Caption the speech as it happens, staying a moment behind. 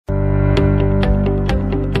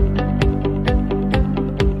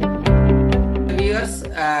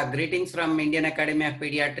Greetings from Indian Academy of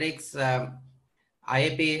Pediatrics,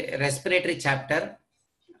 IAP Respiratory Chapter.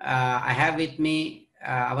 I have with me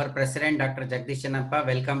our President, Dr. Jagdish Chanappa.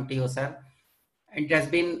 Welcome to you, sir. It has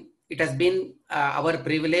been our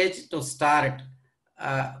privilege to start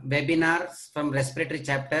webinars from Respiratory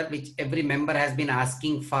Chapter, which every member has been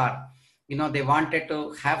asking for. You know, they wanted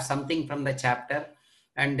to have something from the chapter,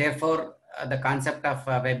 and therefore the concept of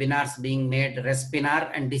webinars being made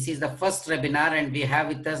RESPINAR, and this is the first webinar, and we have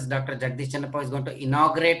with us Dr. Jagdish Chanappa, who is going to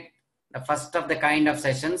inaugurate the first of the kind of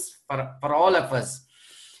sessions for all of us.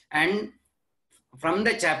 And from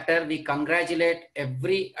the chapter, we congratulate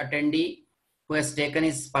every attendee who has taken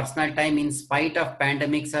his personal time in spite of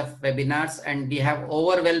pandemics of webinars, and we have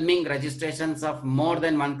overwhelming registrations of more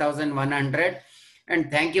than 1,100. And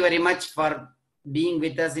thank you very much for being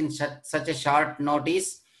with us in such a short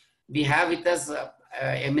notice. We have with us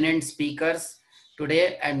eminent speakers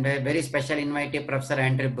today and a very special invitee, Professor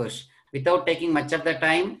Andrew Bush. Without taking much of the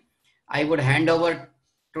time, I would hand over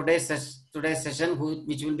today's session,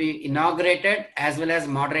 which will be inaugurated as well as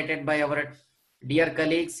moderated by our dear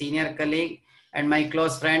colleague, senior colleague, and my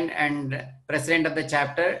close friend and president of the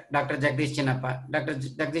chapter, Dr. Jagdish Chanappa. Dr.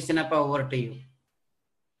 Jagdish Chanappa, over to you.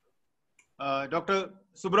 Dr.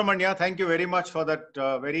 Subramania, thank you very much for that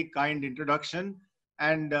very kind introduction.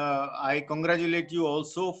 And I congratulate you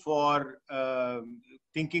also for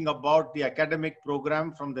thinking about the academic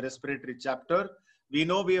program from the respiratory chapter. We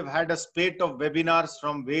know we have had a spate of webinars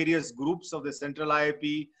from various groups of the central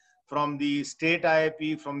IAP, from the state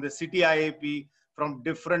IAP, from the city IAP, from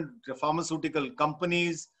different pharmaceutical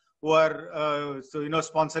companies who are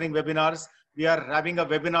sponsoring webinars. We are having a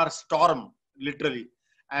webinar storm, literally.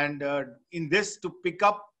 And in this, to pick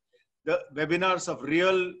up the webinars of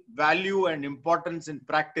real value and importance in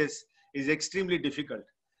practice is extremely difficult.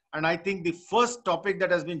 And I think the first topic that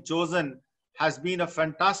has been chosen has been a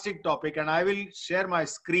fantastic topic. And I will share my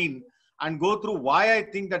screen and go through why I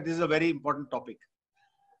think that this is a very important topic.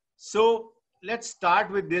 So let's start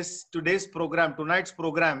with this. Today's program, tonight's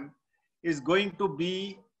program is going to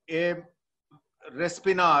be a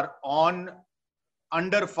RESPINAR on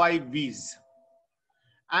under 5 V's.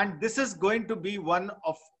 And this is going to be one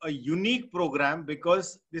of a unique program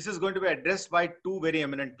because this is going to be addressed by two very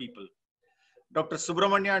eminent people, Dr.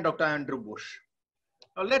 Subramania and Dr. Andrew Bush.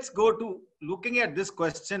 Now let's go to looking at this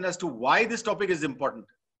question as to why this topic is important.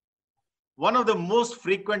 One of the most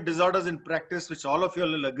frequent disorders in practice, which all of you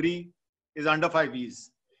will agree, is under 5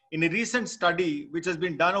 V's. In a recent study, which has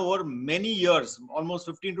been done over many years, almost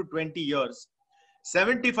 15 to 20 years,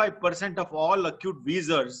 75% of all acute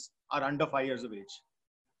wheezers are under 5 years of age.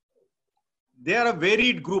 They are a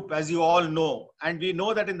varied group, as you all know. And we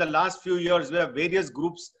know that in the last few years, we have various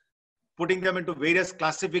groups putting them into various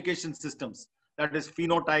classification systems. That is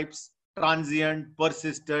phenotypes, transient,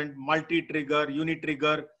 persistent, multi-trigger,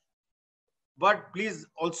 uni-trigger. But please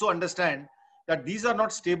also understand that these are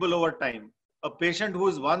not stable over time. A patient who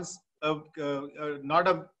is once not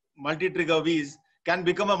a multi-trigger wheeze can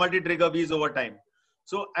become a multi-trigger wheeze over time.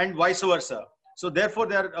 So, and vice versa. So therefore,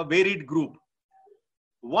 they are a varied group.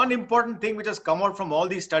 One important thing which has come out from all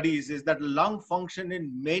these studies is that lung function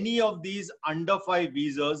in many of these under 5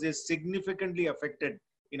 wheezers is significantly affected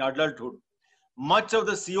in adulthood. Much of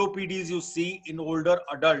the COPDs you see in older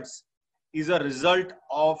adults is a result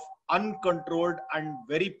of uncontrolled and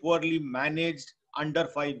very poorly managed under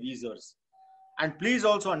 5 wheezers. And please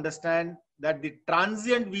also understand that the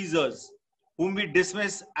transient wheezers, whom we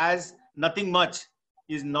dismiss as nothing much,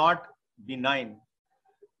 is not benign.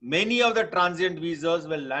 Many of the transient wheezers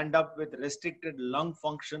will land up with restricted lung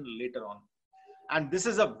function later on. And this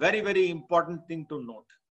is a very, very important thing to note.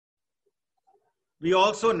 We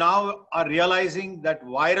also now are realizing that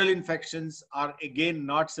viral infections are again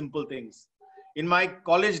not simple things. In my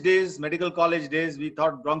college days, medical college days, we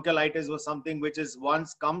thought bronchiolitis was something which is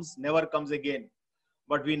once comes, never comes again.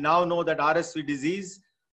 But we now know that RSV disease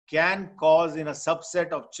can cause in a subset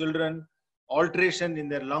of children alteration in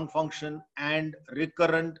their lung function and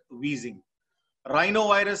recurrent wheezing.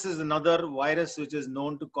 Rhinovirus is another virus which is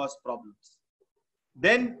known to cause problems.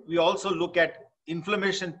 Then we also look at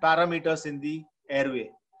inflammation parameters in the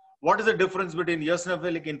airway. What is the difference between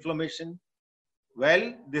eosinophilic inflammation?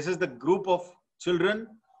 Well, this is the group of children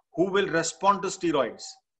who will respond to steroids.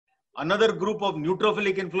 Another group of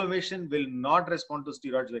neutrophilic inflammation will not respond to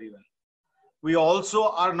steroids very well. We also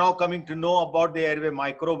are now coming to know about the airway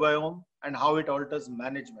microbiome and how it alters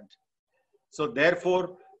management. So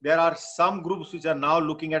therefore, there are some groups which are now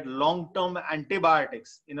looking at long-term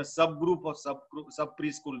antibiotics in a subgroup of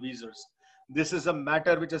sub-preschool wheezers. This is a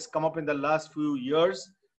matter which has come up in the last few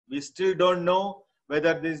years. We still don't know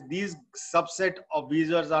whether these subset of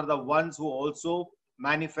wheezers are the ones who also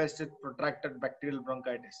manifested protracted bacterial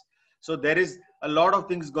bronchitis. So there is a lot of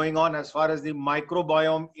things going on as far as the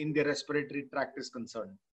microbiome in the respiratory tract is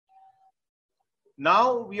concerned.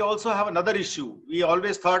 Now we also have another issue. We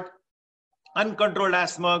always thought uncontrolled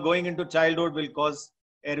asthma going into childhood will cause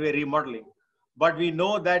airway remodeling. But we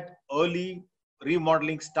know that early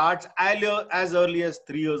remodeling starts as early as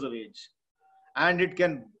 3 years of age. And it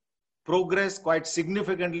can progress quite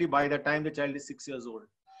significantly by the time the child is 6 years old.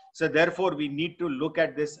 So therefore, we need to look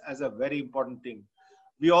at this as a very important thing.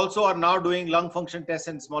 We also are now doing lung function tests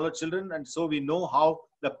in smaller children. And so we know how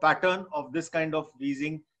the pattern of this kind of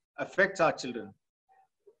wheezing affects our children.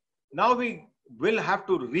 Now we will have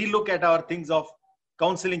to relook at our things of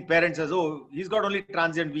counseling parents as, oh, he's got only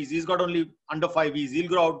transient wheeze, he's got only under 5 wheeze,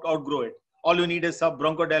 he'll outgrow it. All you need is some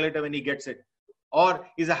bronchodilator when he gets it. Or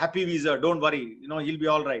he's a happy wheezer, don't worry, he'll be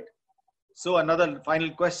all right. So another final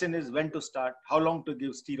question is when to start, how long to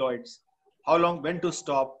give steroids, when to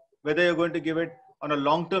stop, whether you're going to give it on a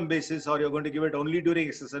long-term basis or you're going to give it only during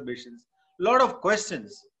exacerbations. A lot of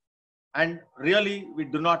questions, and really we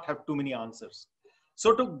do not have too many answers.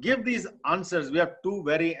 So to give these answers, we have two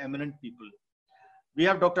very eminent people. We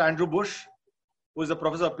have Dr. Andrew Bush, who is a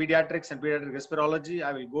professor of pediatrics and pediatric respirology.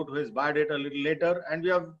 I will go to his biodata a little later. And we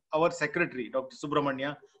have our secretary, Dr.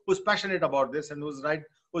 Subramania, who's passionate about this and who's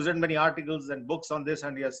written many articles and books on this,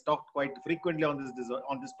 and he has talked quite frequently on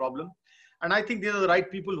this problem. And I think these are the right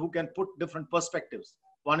people who can put different perspectives.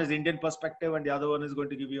 One is the Indian perspective, and the other one is going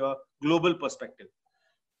to give you a global perspective.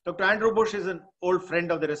 Dr. Andrew Bush is an old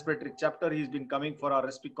friend of the respiratory chapter. He's been coming for our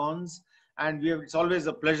RESPICons, and it's always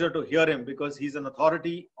a pleasure to hear him because he's an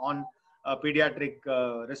authority on pediatric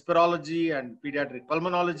respirology and pediatric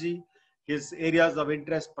pulmonology. His areas of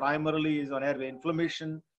interest primarily is on airway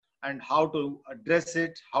inflammation and how to address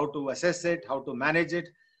it, how to assess it, how to manage it.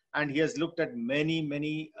 And he has looked at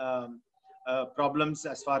many problems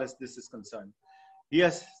as far as this is concerned. He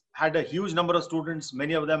has had a huge number of students.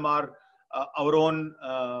 Many of them are our own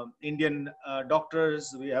Indian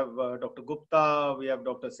doctors. We have Dr. Gupta, we have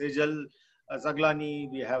Dr. Sejal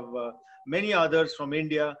Zaglani, we have many others from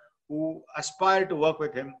India who aspire to work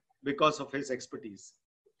with him because of his expertise.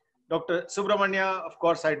 Dr. Subramania, of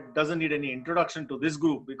course, doesn't need any introduction to this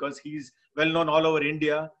group because he's well known all over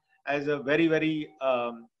India as a very,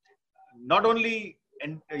 not only,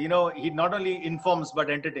 he not only informs but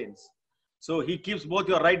entertains. So he keeps both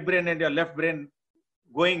your right brain and your left brain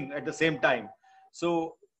going at the same time.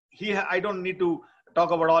 So I don't need to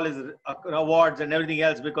talk about all his awards and everything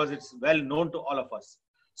else because it's well known to all of us.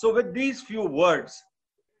 So with these few words,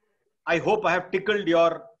 I hope I have tickled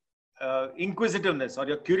your inquisitiveness or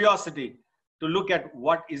your curiosity to look at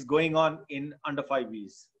what is going on in under 5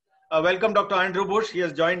 Vs. Welcome Dr. Andrew Bush. He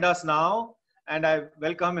has joined us now and I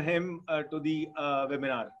welcome him to the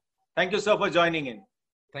webinar. Thank you, sir, for joining in.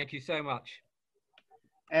 Thank you so much.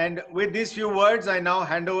 And with these few words, I now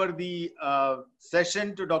hand over the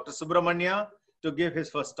session to Dr. Subramania to give his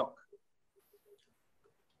first talk.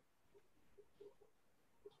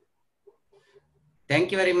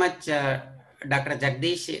 Thank you very much, Dr.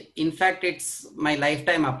 Jagdish. In fact, it's my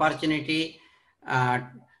lifetime opportunity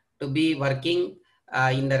to be working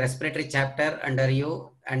in the respiratory chapter under you,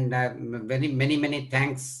 and many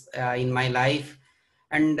thanks in my life.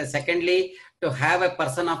 And secondly, to have a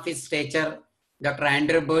person of his stature, Dr.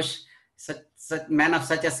 Andrew Bush, such man of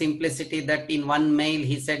such a simplicity that in one mail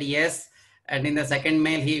he said yes, and in the second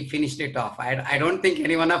mail he finished it off. I don't think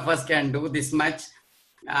any one of us can do this much.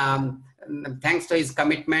 Thanks to his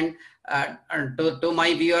commitment. To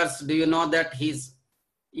my viewers, do you know that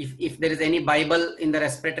if there is any Bible in the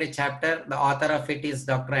respiratory chapter, the author of it is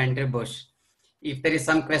Dr. Andrew Bush. If there is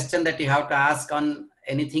some question that you have to ask on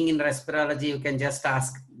anything in respirology, you can just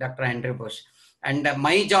ask Dr. Andrew Bush. And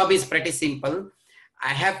my job is pretty simple. I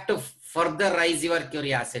have to further raise your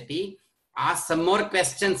curiosity, ask some more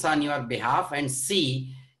questions on your behalf, and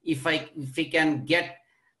see if we can get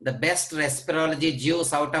the best respirology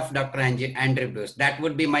juice out of Dr. Andrew Bush. That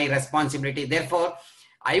would be my responsibility. Therefore,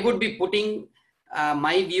 I would be putting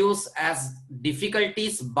my views as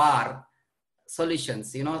difficulties bar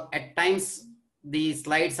solutions. At times the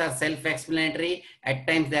slides are self-explanatory. At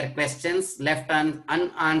times there are questions left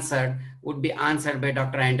unanswered would be answered by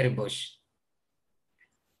Dr. Andrew Bush.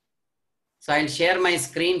 So I'll share my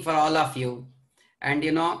screen for all of you. And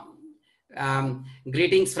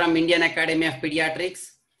greetings from Indian Academy of Pediatrics,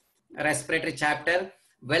 respiratory chapter.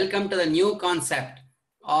 Welcome to the new concept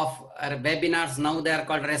of webinars. Now they are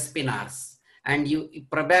called RESPINARs. And you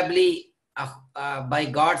probably, by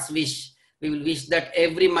God's wish, We will wish that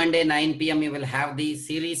every Monday 9 p.m. you will have the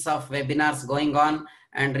series of webinars going on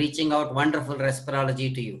and reaching out wonderful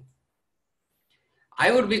respirology to you.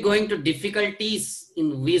 I would be going to difficulties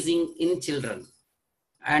in wheezing in children.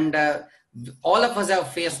 And all of us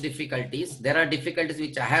have faced difficulties. There are difficulties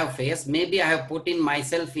which I have faced. Maybe I have put in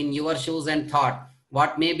myself in your shoes and thought,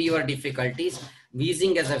 what may be your difficulties?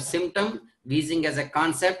 Wheezing as a symptom, wheezing as a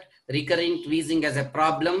concept, recurrent wheezing as a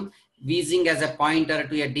problem, wheezing as a pointer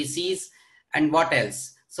to a disease, and what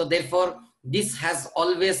else? So therefore, this has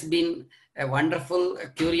always been a wonderful,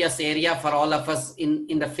 curious area for all of us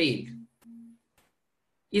in the field.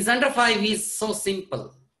 Is under 5 is so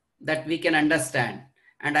simple that we can understand.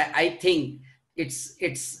 And I think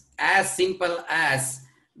it's as simple as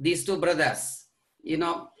these two brothers. You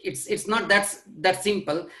know, it's not that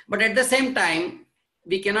simple, but at the same time,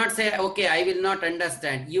 we cannot say, okay, I will not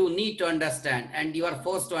understand. You need to understand, and you are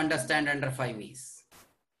forced to understand under 5 V's.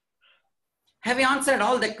 Have you answered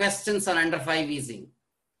all the questions on under 5 wheezing?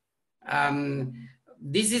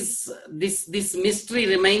 This mystery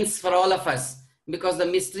remains for all of us, because the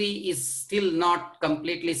mystery is still not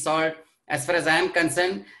completely solved as far as I am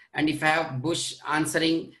concerned. And if I have Bush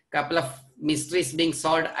answering a couple of mysteries being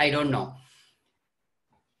solved, I don't know.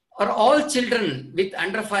 Are all children with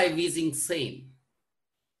under 5 wheezing same?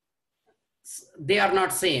 They are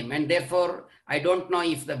not same, and therefore I don't know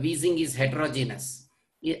if the wheezing is heterogeneous.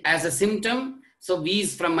 As a symptom, so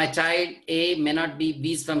wheeze from my child A may not be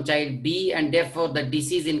wheeze from child B, and therefore the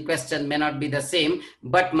disease in question may not be the same.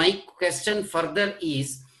 But my question further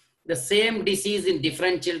is, the same disease in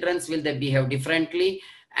different children, will they behave differently?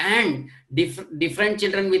 And different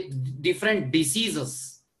children with different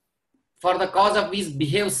diseases for the cause of wheeze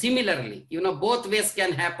behave similarly. You know, both ways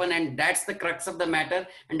can happen, and that's the crux of the matter.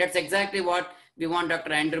 And that's exactly what we want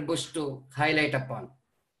Dr. Andrew Bush to highlight upon.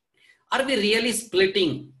 Are we really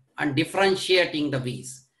splitting and differentiating the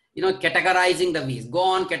wheeze? You know, categorizing the wheeze. Go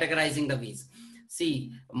on categorizing the wheeze.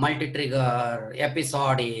 See, multi-trigger,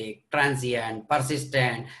 episodic, transient,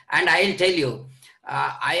 persistent. And I'll tell you,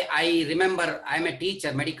 I remember, I'm a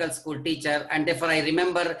teacher, medical school teacher, and therefore I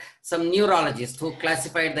remember some neurologists who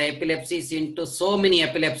classified the epilepsies into so many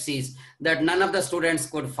epilepsies that none of the students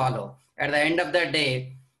could follow. At the end of the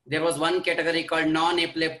day, there was one category called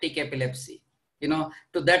non-epileptic epilepsy. You know,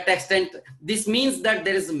 to that extent, this means that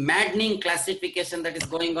there is maddening classification that is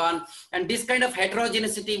going on, and this kind of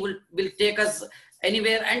heterogeneity will take us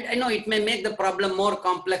anywhere. And I know it may make the problem more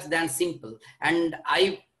complex than simple. And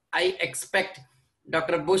I expect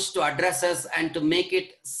Dr. Bush to address us and to make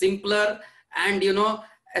it simpler, and, you know,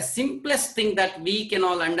 a simplest thing that we can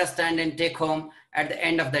all understand and take home at the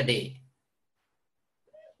end of the day.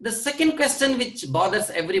 The second question which bothers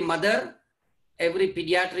every mother, every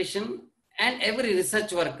pediatrician, and every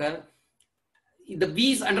research worker, the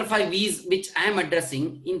wheeze, under 5 wheeze, which I am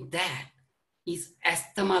addressing, in that is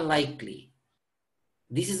asthma likely?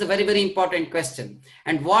 This is a very, very important question.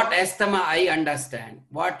 And what asthma I understand,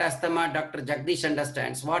 what asthma Dr. Jagdish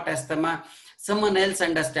understands, what asthma someone else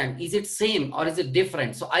understands, is it same or is it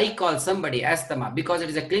different? So I call somebody asthma because it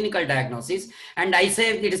is a clinical diagnosis, and I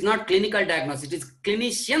say it is not clinical diagnosis, it is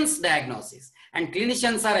clinician's diagnosis. And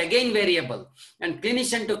clinicians are again variable, and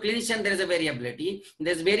clinician to clinician there is a variability.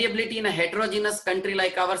 There's variability in a heterogeneous country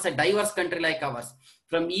like ours, a diverse country like ours.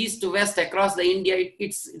 From east to west across the India,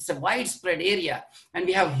 it's a widespread area, and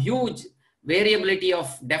we have huge variability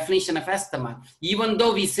of definition of asthma. Even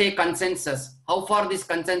though we say consensus, how far this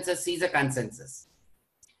consensus is a consensus?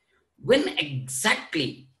 When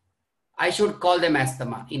exactly I should call them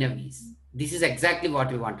asthma in a wheeze? This is exactly what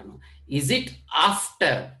we want to know. Is it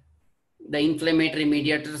after the inflammatory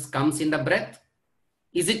mediators comes in the breath?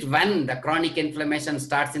 Is it when the chronic inflammation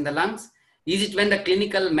starts in the lungs? Is it when the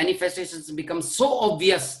clinical manifestations become so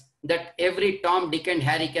obvious that every Tom, Dick and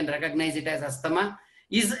Harry can recognize it as asthma?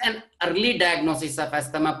 Is an early diagnosis of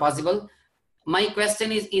asthma possible? My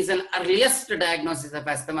question is an earliest diagnosis of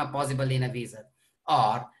asthma possible in a wheezer?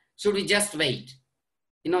 Or should we just wait?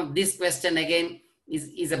 You know, this question again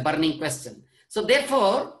is a burning question. So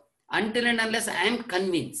therefore, until and unless I am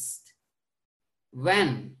convinced,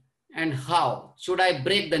 when and how should I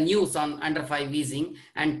break the news on under 5 wheezing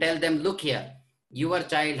and tell them, look here, your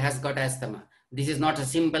child has got asthma. This is not a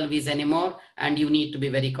simple wheeze anymore, and you need to be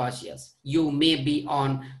very cautious. You may be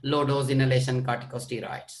on low dose inhalation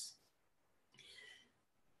corticosteroids.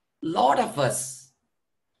 A lot of us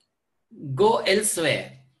go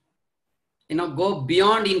elsewhere, you know, go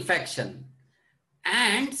beyond infection,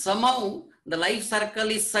 and somehow the life circle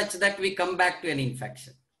is such that we come back to an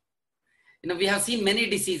infection. You know, we have seen many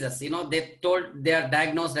diseases, you know, they are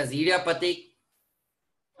diagnosed as idiopathic,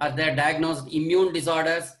 or they are diagnosed immune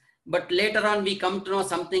disorders, but later on we come to know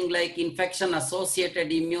something like infection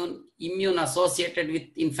associated immune associated with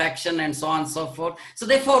infection and so on and so forth. So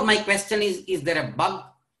therefore my question is there a bug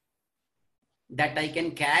that I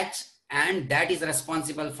can catch and that is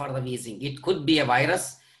responsible for the wheezing? It could be a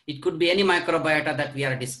virus, it could be any microbiota that we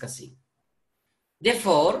are discussing.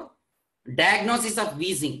 Therefore, diagnosis of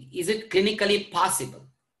wheezing, is it clinically possible?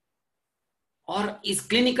 Or is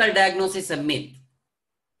clinical diagnosis a myth?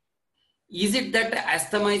 Is it that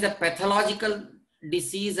asthma is a pathological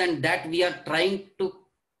disease and that we are trying to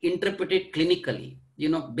interpret it clinically? You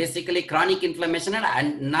know, basically chronic inflammation,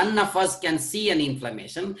 and none of us can see an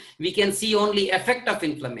inflammation. We can see only effect of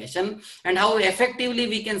inflammation and how effectively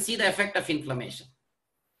we can see the effect of inflammation.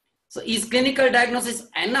 So is clinical diagnosis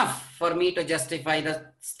enough for me to justify the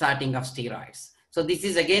starting of steroids? So this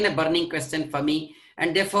is again a burning question for me,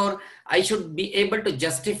 and therefore I should be able to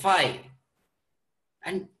justify.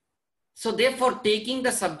 And so therefore taking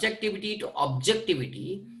the subjectivity to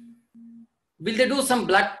objectivity, will they do some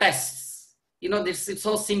blood tests? You know, this is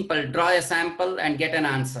so simple, draw a sample and get an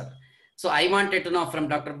answer. So I wanted to know from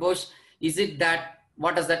Dr. Bush, is it that,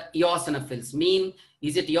 what does that eosinophils mean?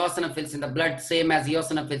 Is it eosinophils in the blood same as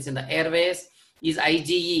eosinophils in the airways? Is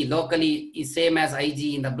IgE locally is same as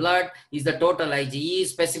IgE in the blood? Is the total IgE,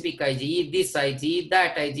 specific IgE, this IgE,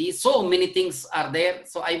 that IgE? So many things are there.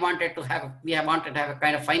 So I wanted to have, we have wanted to have a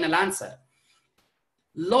kind of final answer.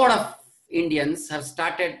 Lot of Indians have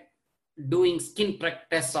started doing skin prick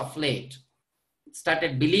tests of late,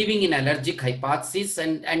 started believing in allergic hypothesis,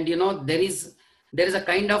 and you know, there is a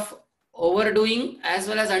kind of overdoing as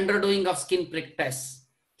well as underdoing of skin prick tests.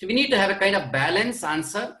 So we need to have a kind of balanced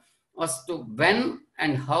answer as to when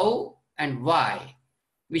and how and why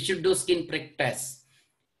we should do skin prick tests.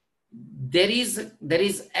 There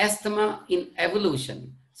is asthma in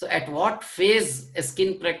evolution. So at what phase a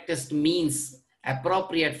skin prick test means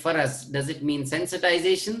appropriate for us? Does it mean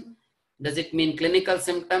sensitization? Does it mean clinical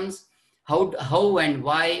symptoms? How and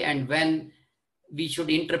why and when we should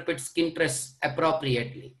interpret skin tests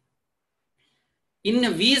appropriately? In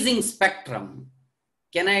a wheezing spectrum,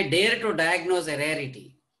 can I dare to diagnose a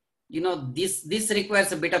rarity? You know, this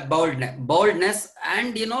requires a bit of boldness,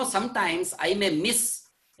 and you know, sometimes I may miss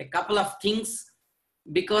a couple of things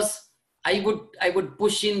because I would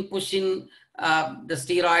push in the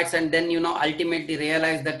steroids, and then, you know, ultimately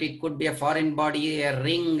realize that it could be a foreign body, a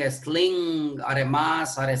ring, a sling, or a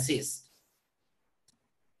mass, or a cyst.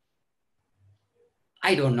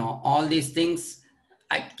 I don't know all these things.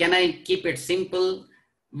 Can I keep it simple?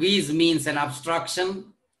 Wheeze means an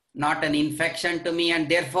obstruction, not an infection to me, and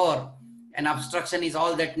therefore an obstruction is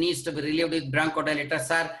all that needs to be relieved with bronchodilators.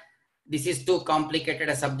 Sir, this is too complicated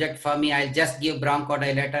a subject for me. I'll just give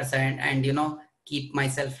bronchodilators and you know, keep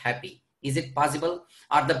myself happy. Is it possible?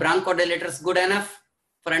 Are the bronchodilators good enough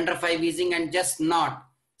for under 5 wheezing and just not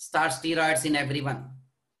start steroids in everyone?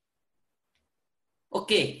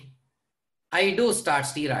 Okay, I do start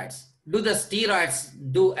steroids. Do the steroids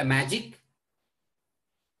do a magic?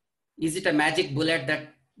 Is it a magic bullet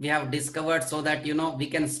that we have discovered so that, you know, we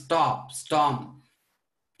can stop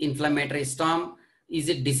inflammatory storm? Is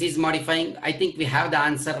it disease modifying? I think we have the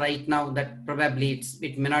answer right now that probably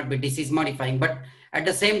it may not be disease modifying, but at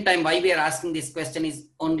the same time, why we are asking this question is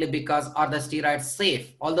only because are the steroids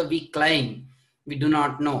safe? Although we claim, we do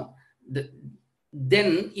not know.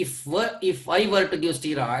 Then if I were to give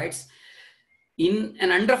steroids in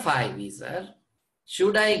an under 5 wheezer,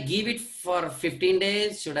 should I give it for 15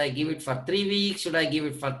 days? Should I give it for 3 weeks? Should I give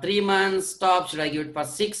it for 3 months? Stop. Should I give it for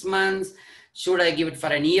 6 months? Should I give it for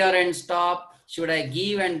an year and stop? Should I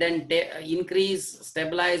give and then increase,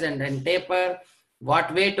 stabilize, and then taper?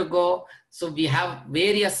 What way to go? So we have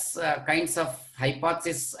various kinds of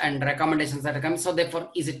hypotheses and recommendations that are coming. So therefore,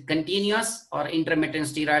 is it continuous or intermittent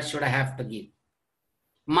steroids should I have to give?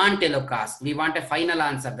 Montelukast, we want a final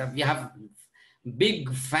answer. That we have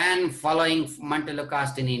big fan following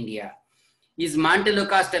Montelukast in India. Is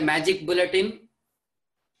Montelukast a magic bulletin?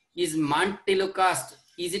 Is Montelukast,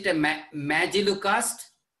 is it a Magilukast?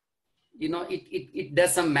 You know, it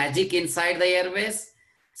does some magic inside the airways.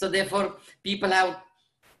 So therefore, people have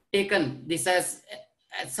taken this as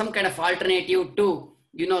some kind of alternative to,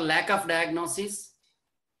 you know, lack of diagnosis.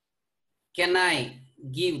 Can I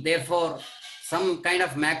give, therefore, some kind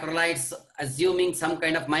of macrolides, assuming some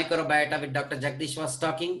kind of microbiota which Dr. Jagdish was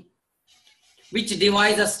talking? Which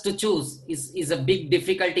devices to choose is a big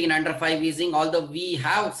difficulty in under 5 wheezing, although we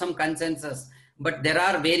have some consensus, but there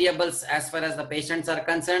are variables as far as the patients are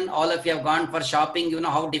concerned. All of you have gone for shopping, you know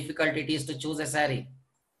how difficult it is to choose a saree.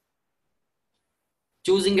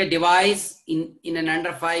 Choosing a device in an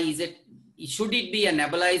under 5, should it be a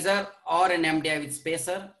nebulizer or an MDI with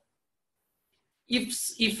spacer?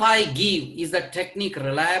 if I give, is the technique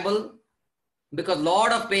reliable? Because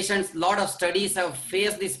lot of patients, lot of studies have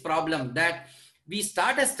faced this problem that we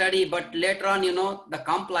start a study, but later on, the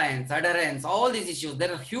compliance, adherence, all these issues,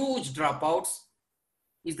 there are huge dropouts.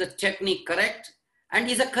 Is the technique correct? And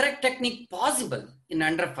is a correct technique possible in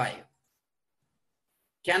under 5?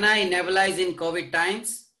 Can I nebulize in COVID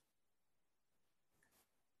times?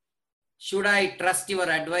 Should I trust your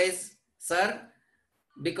advice, sir?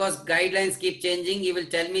 Because guidelines keep changing. You will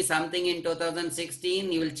tell me something in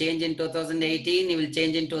 2016, you will change in 2018, you will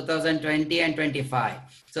change in 2020 and 25.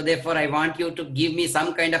 So therefore, I want you to give me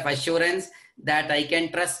some kind of assurance that I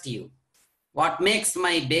can trust you. What makes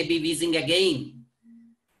my baby wheezing again?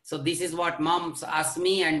 So this is what moms ask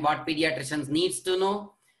me and what pediatricians needs to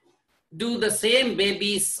know. Do the same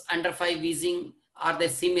babies under 5 wheezing, are they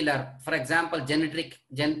similar? For example, genetic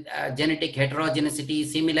heterogeneity,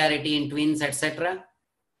 similarity in twins, etc.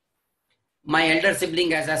 My elder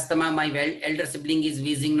sibling has asthma, my elder sibling is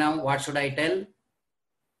wheezing now, what should I tell?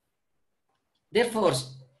 Therefore,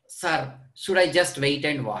 sir, should I just wait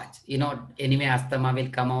and watch? Anyway, asthma will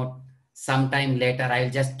come out sometime later. I'll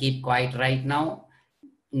just keep quiet right now,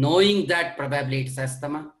 knowing that probably it's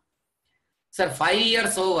asthma. Sir, 5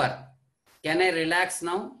 years over. Can I relax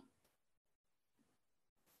now?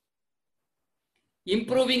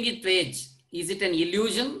 Improving with age, is it an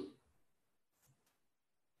illusion?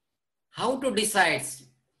 How to decide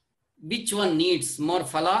which one needs more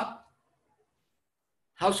follow-up?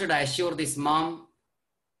 How should I assure this mom?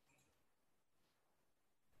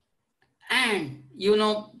 And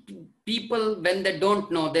people, when they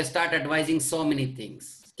don't know, they start advising so many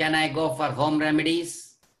things. Can I go for home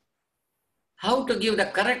remedies? How to give the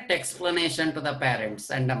correct explanation to the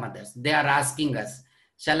parents and the mothers? They are asking us,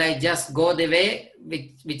 shall I just go the way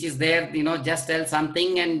which is there, just tell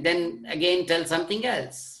something and then again tell something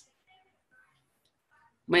else?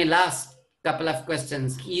 My last couple of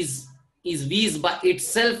questions is wheeze by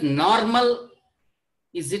itself normal?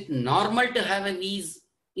 Is it normal to have a wheeze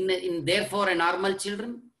in therefore a normal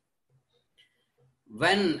children?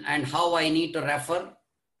 When and how I need to refer?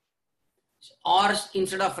 Or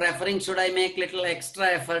instead of referring, should I make little extra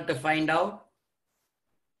effort to find out?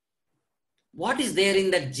 What is there in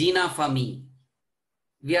the GINA for me?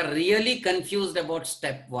 We are really confused about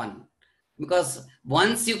step 1. Because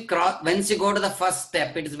once you go to the first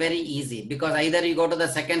step, it is very easy. Because either you go to the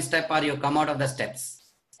second step or you come out of the steps.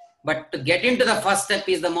 But to get into the first step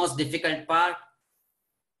is the most difficult part.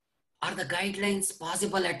 Are the guidelines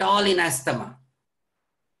possible at all in asthma?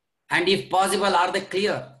 And if possible, are they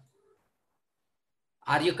clear?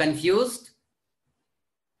 Are you confused?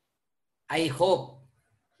 I hope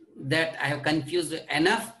that I have confused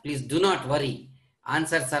enough. Please do not worry.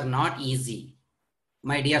 Answers are not easy.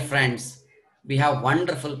 My dear friends, we have a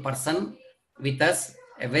wonderful person with us,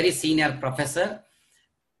 a very senior professor,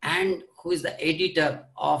 and who is the editor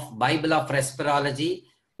of Bible of Respirology,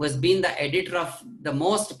 who has been the editor of the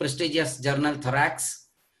most prestigious journal, Thorax.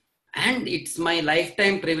 And it's my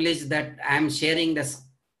lifetime privilege that I am sharing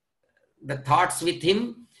the thoughts with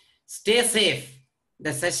him. Stay safe.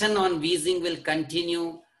 The session on wheezing will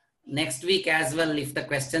continue next week as well if the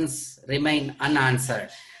questions remain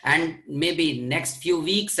unanswered, and maybe next few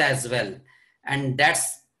weeks as well. And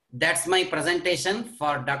that's my presentation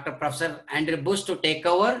for Dr. Professor Andrew Bush to take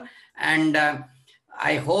over. And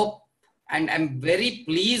I hope, and I'm very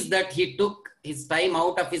pleased that he took his time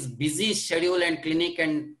out of his busy schedule and clinic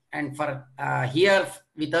and for here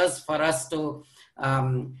with us for us to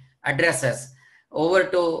address us. Over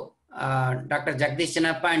to Dr. Jagdish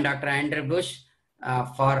Chinappa and Dr. Andrew Bush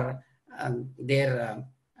for their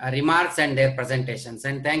remarks and their presentations.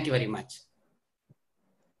 And thank you very much.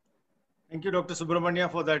 Thank you, Dr. Subramania,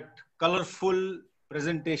 for that colorful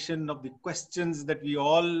presentation of the questions that we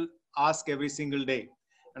all ask every single day.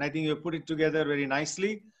 And I think you put it together very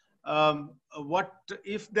nicely. What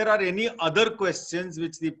if there are any other questions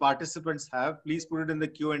which the participants have, please put it in the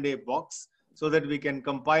Q&A box so that we can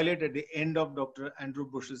compile it at the end of Dr. Andrew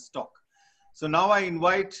Bush's talk. So now I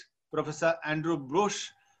invite Professor Andrew Bush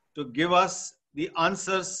to give us the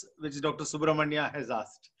answers which Dr. Subramania has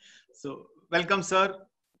asked. So welcome, sir.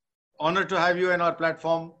 Honor to have you on our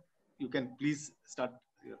platform. You can please start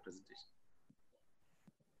your presentation.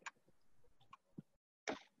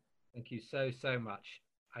 Thank you so much.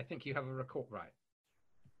 I think you have a record, right?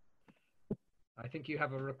 I think you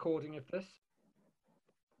have a recording of this.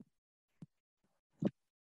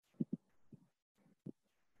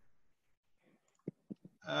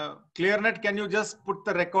 ClearNet, can you just put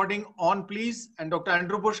the recording on, please? And Dr.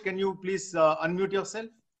 Andrew Bush, can you please unmute yourself?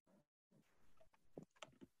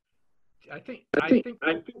 I think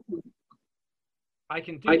I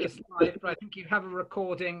can do this live, but I think you have a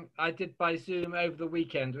recording I did by Zoom over the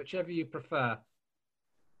weekend, whichever you prefer.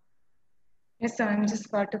 Yes, sir. I'm just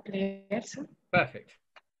about to play it, sir. Perfect.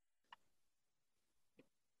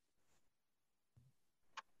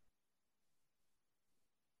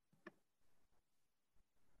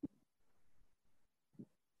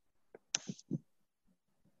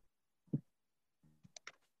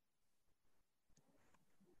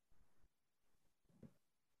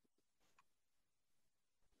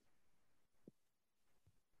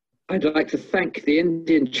 I'd like to thank the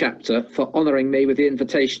Indian chapter for honouring me with the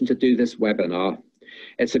invitation to do this webinar.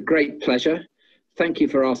 It's a great pleasure. Thank you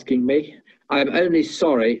for asking me. I am only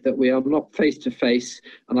sorry that we are not face-to-face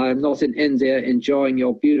and I am not in India enjoying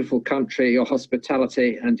your beautiful country, your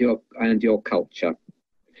hospitality and your culture.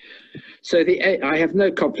 So I have no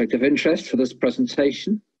conflict of interest for this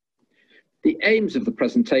presentation. The aims of the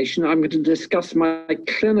presentation, I'm going to discuss my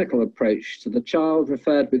clinical approach to the child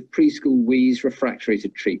referred with preschool wheeze refractory to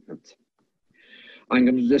treatment. I'm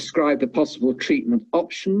going to describe the possible treatment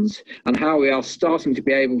options and how we are starting to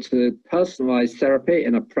be able to personalize therapy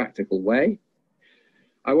in a practical way.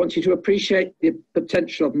 I want you to appreciate the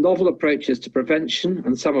potential of novel approaches to prevention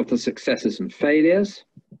and some of the successes and failures.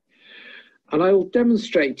 And I will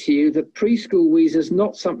demonstrate to you that preschool wheeze is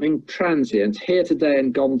not something transient, here today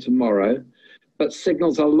and gone tomorrow, but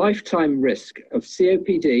signals a lifetime risk of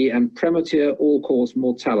COPD and premature all-cause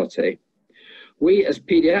mortality. We as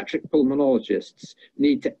pediatric pulmonologists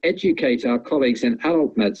need to educate our colleagues in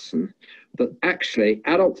adult medicine that actually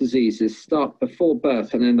adult diseases start before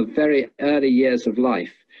birth and in the very early years of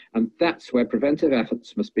life, and that's where preventive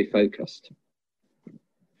efforts must be focused.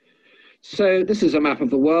 So this is a map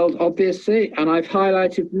of the world, obviously, and I've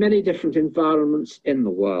highlighted many different environments in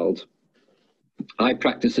the world. I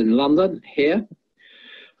practice in London, here,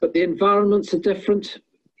 but the environments are different,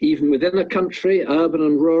 even within a country, urban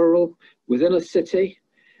and rural, within a city.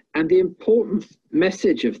 And the important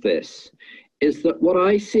message of this is that what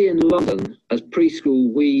I see in London as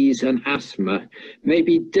preschool wheeze and asthma may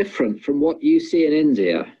be different from what you see in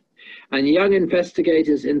India. And young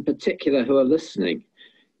investigators in particular who are listening,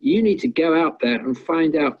 you need to go out there and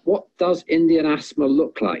find out, what does Indian asthma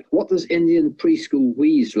look like? What does Indian preschool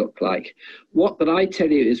wheeze look like? What that I tell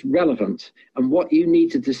you is relevant and what you need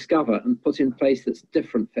to discover and put in place that's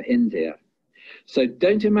different for India. So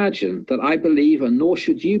don't imagine that I believe, and nor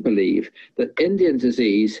should you believe, that Indian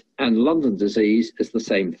disease and London disease is the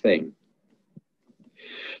same thing.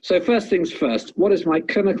 So first things first, what is my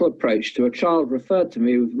clinical approach to a child referred to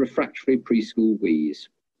me with refractory preschool wheeze?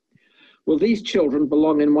 Well, these children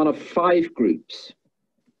belong in one of 5 groups.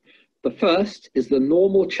 The first is the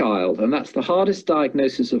normal child, and that's the hardest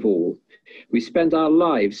diagnosis of all. We spend our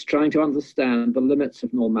lives trying to understand the limits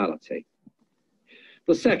of normality.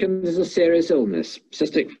 The second is a serious illness,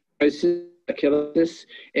 cystic fibrosis, tuberculosis.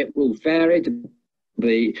 It will vary to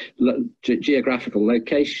the geographical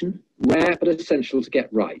location, rare but essential to get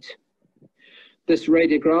right. This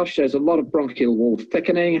radiograph shows a lot of bronchial wall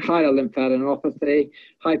thickening, higher lymphadenopathy,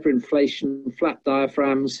 hyperinflation, flat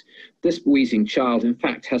diaphragms. This wheezing child, in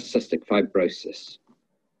fact, has cystic fibrosis.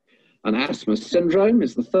 An asthma syndrome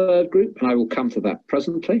is the third group, and I will come to that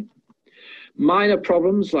presently. Minor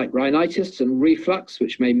problems like rhinitis and reflux,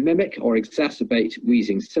 which may mimic or exacerbate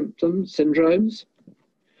wheezing syndromes.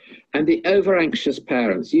 And the over-anxious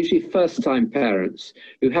parents, usually first-time parents,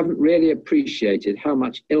 who haven't really appreciated how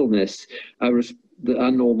much illness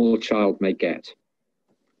a normal child may get.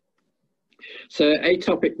 So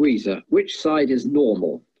atopic wheezer, which side is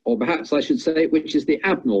normal? Or perhaps I should say, which is the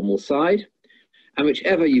abnormal side? And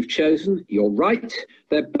whichever you've chosen, you're right,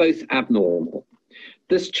 they're both abnormal.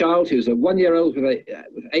 This child, who's a 1-year-old with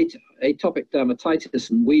atopic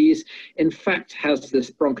dermatitis and wheeze, in fact has this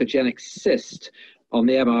bronchogenic cyst on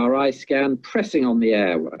the MRI scan, pressing on the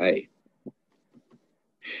airway.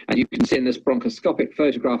 And you can see in this bronchoscopic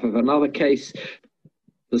photograph of another case,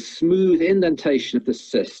 the smooth indentation of the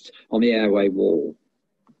cyst on the airway wall.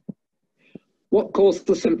 What caused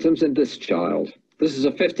the symptoms in this child? This is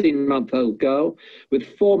a 15-month-old girl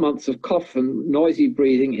with 4 months of cough and noisy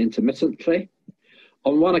breathing intermittently.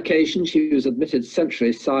 On one occasion, she was admitted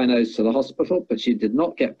centrally cyanosed to the hospital, but she did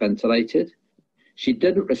not get ventilated. She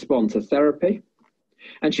didn't respond to therapy,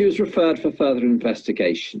 and she was referred for further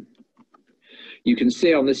investigation. You can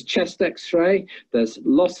see on this chest x-ray, there's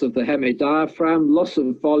loss of the hemidiaphragm, loss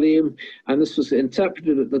of volume, and this was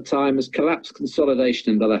interpreted at the time as collapsed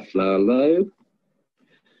consolidation in the left lower lobe.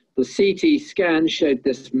 The CT scan showed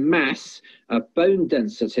this mass of bone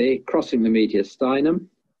density crossing the mediastinum,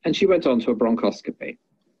 and she went on to a bronchoscopy.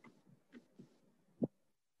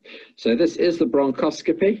 So this is the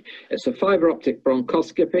bronchoscopy. It's a fiber optic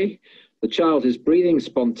bronchoscopy. The child is breathing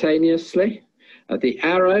spontaneously. The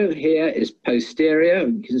arrow here is posterior.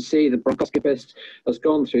 You can see the bronchoscopist has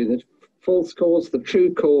gone through the false chords, the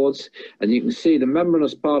true chords, and you can see the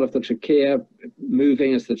membranous part of the trachea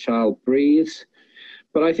moving as the child breathes.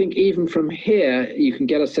 But I think even from here, you can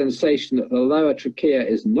get a sensation that the lower trachea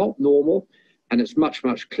is not normal, and it's much,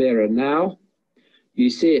 much clearer now. You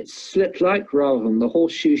see it's slit-like rather than the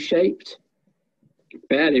horseshoe-shaped,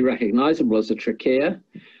 barely recognizable as a trachea.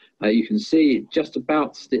 You can see just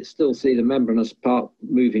about, still see the membranous part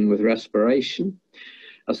moving with respiration.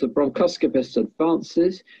 As the bronchoscopist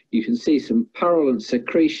advances, you can see some purulent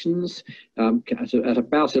secretions at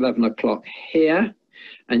about 11 o'clock here.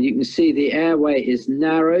 And you can see the airway is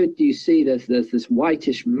narrowed. Do you see there's this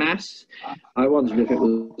whitish mass? I wondered if it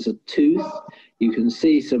was a tooth. You can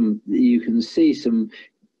see some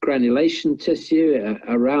granulation tissue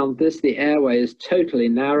around this. The airway is totally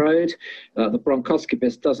narrowed. The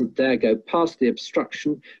bronchoscopist doesn't dare go past the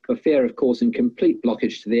obstruction for fear of causing complete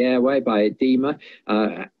blockage to the airway by edema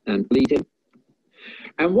and bleeding.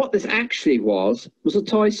 And what this actually was a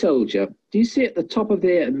toy soldier. Do you see at the top of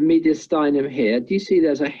the mediastinum here, do you see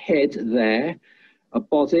there's a head there, a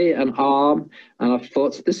body, an arm, and a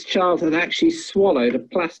foot? This child had actually swallowed a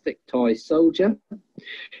plastic toy soldier.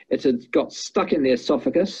 It had got stuck in the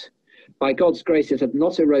esophagus. By God's grace, it had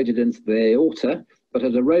not eroded into the aorta, but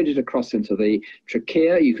had eroded across into the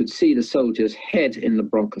trachea. You could see the soldier's head in the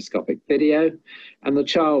bronchoscopic video, and the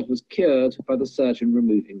child was cured by the surgeon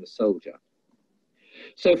removing the soldier.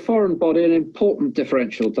 So foreign body, an important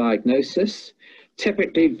differential diagnosis,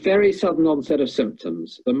 typically very sudden onset of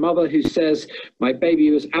symptoms. The mother who says, my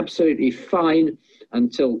baby was absolutely fine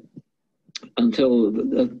until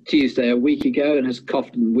Tuesday a week ago and has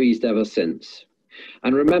coughed and wheezed ever since.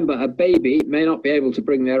 And remember, a baby may not be able to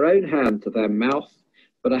bring their own hand to their mouth,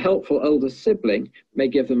 but a helpful older sibling may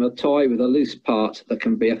give them a toy with a loose part that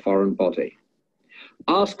can be a foreign body.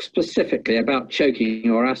 Ask specifically about choking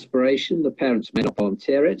or aspiration. The parents may not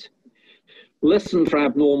volunteer it. Listen for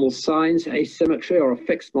abnormal signs, asymmetry or a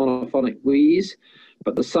fixed monophonic wheeze,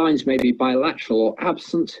 but the signs may be bilateral or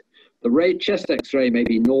absent. The chest x-ray may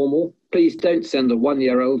be normal. Please don't send a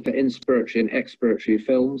 1-year-old for inspiratory and expiratory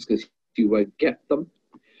films because you won't get them.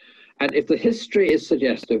 And if the history is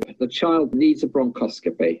suggestive, the child needs a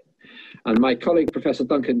bronchoscopy. And my colleague, Professor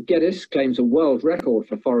Duncan Geddes, claims a world record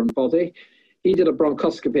for foreign body. He did a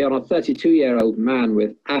bronchoscopy on a 32-year-old man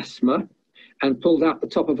with asthma and pulled out the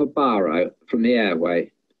top of a baro from the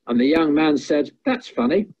airway. And the young man said, that's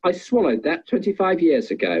funny, I swallowed that 25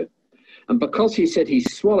 years ago. And because he said he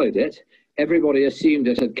swallowed it, everybody assumed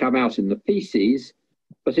it had come out in the feces,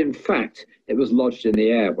 but in fact, it was lodged in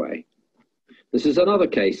the airway. This is another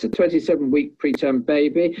case, a 27-week preterm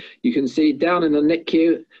baby. You can see down in the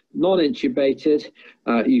NICU, non-intubated.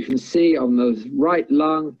 You can see on the right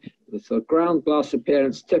lung, the sort of ground glass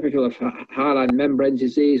appearance typical of hyaline membrane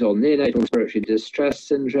disease or neonatal respiratory distress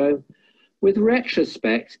syndrome. With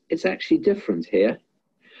retrospect, it's actually different here.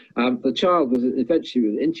 The child was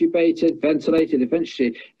eventually intubated, ventilated,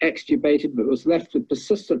 eventually extubated, but was left with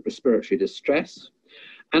persistent respiratory distress.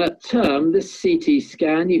 And at term, this CT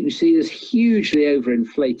scan, you can see this hugely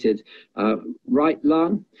overinflated right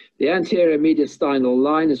lung. The anterior mediastinal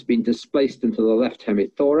line has been displaced into the left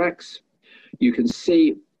hemithorax. You can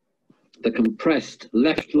see the compressed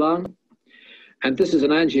left lung. And this is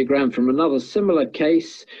an angiogram from another similar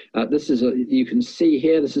case. You can see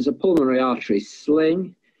here, this is a pulmonary artery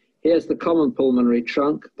sling. Here's the common pulmonary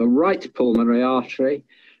trunk, the right pulmonary artery,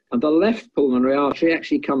 and the left pulmonary artery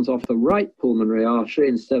actually comes off the right pulmonary artery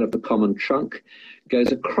instead of the common trunk,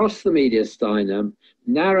 goes across the mediastinum,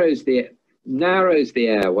 narrows the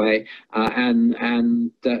airway,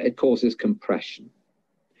 and it causes compression.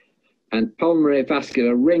 And pulmonary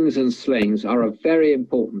vascular rings and slings are a very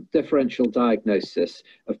important differential diagnosis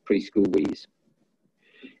of preschool wheeze.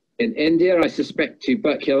 In India, I suspect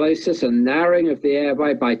tuberculosis and narrowing of the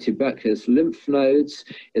airway by tuberculous lymph nodes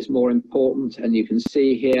is more important. And you can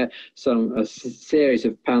see here a series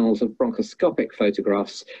of panels of bronchoscopic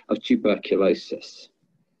photographs of tuberculosis.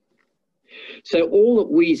 So all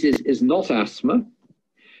that wheezes is not asthma.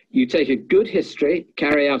 You take a good history,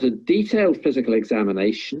 carry out a detailed physical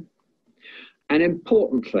examination, and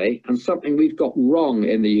importantly, and something we've got wrong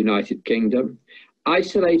in the United Kingdom,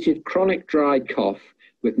 isolated chronic dry cough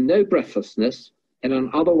with no breathlessness in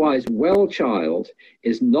an otherwise well child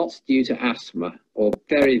is not due to asthma, or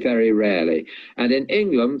very, very rarely. And in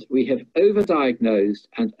England, we have overdiagnosed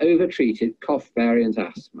and overtreated cough variant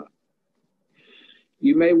asthma.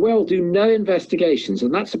 You may well do no investigations,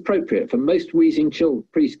 and that's appropriate for most wheezing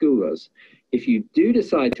preschoolers. If you do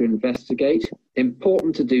decide to investigate,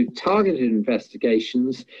 important to do targeted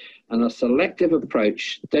investigations and a selective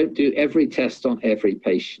approach. Don't do every test on every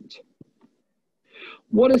patient.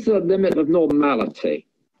 What is the limit of normality?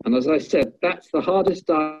 And as I said, that's the hardest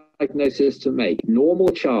diagnosis to make. Normal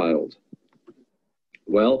child.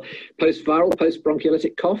 Well, post-viral,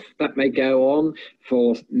 post-bronchiolitic cough, that may go on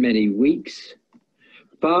for many weeks.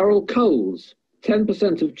 Viral colds.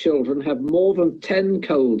 10% of children have more than 10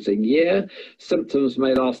 colds a year. Symptoms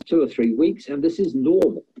may last 2 or 3 weeks, and this is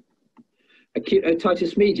normal. Acute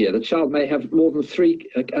otitis media, the child may have more than 3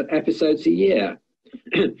 episodes a year.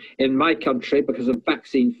 In my country, because of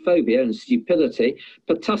vaccine phobia and stupidity,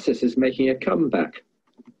 pertussis is making a comeback.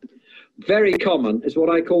 Very common is what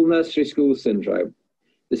I call nursery school syndrome.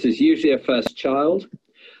 This is usually a first child.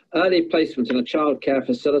 Early placement in a childcare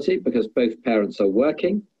facility because both parents are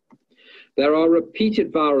working. There are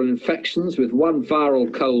repeated viral infections with one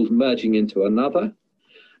viral cold merging into another.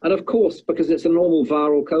 And of course, because it's a normal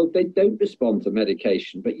viral cold, they don't respond to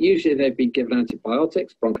medication, but usually they've been given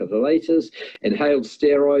antibiotics, bronchodilators, inhaled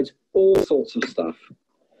steroids, all sorts of stuff.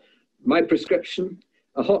 My prescription,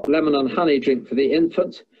 a hot lemon and honey drink for the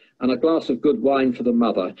infant and a glass of good wine for the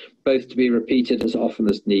mother, both to be repeated as often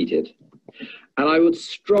as needed. And I would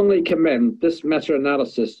strongly commend this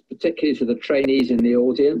meta-analysis, particularly to the trainees in the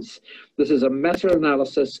audience. This is a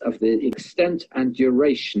meta-analysis of the extent and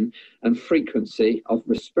duration and frequency of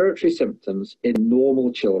respiratory symptoms in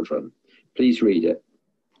normal children. Please read it.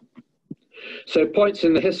 So points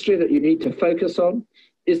in the history that you need to focus on.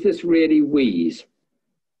 Is this really wheeze?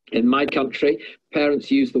 In my country, parents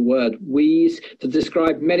use the word wheeze to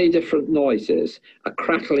describe many different noises, a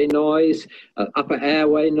crackly noise, an upper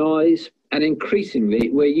airway noise, and increasingly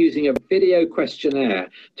we're using a video questionnaire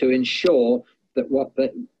to ensure that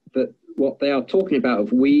what they are talking about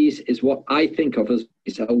of wheeze is what I think of as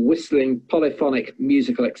a whistling polyphonic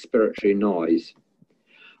musical expiratory noise.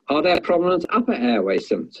 Are there prominent upper airway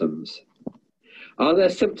symptoms? Are there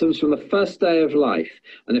symptoms from the first day of life?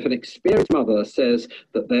 And if an experienced mother says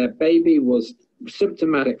that their baby was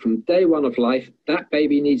symptomatic from day one of life, that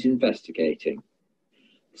baby needs investigating.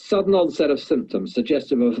 Sudden onset of symptoms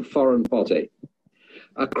suggestive of a foreign body.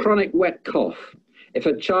 A chronic wet cough. If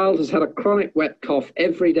a child has had a chronic wet cough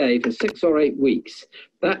every day for 6 or 8 weeks,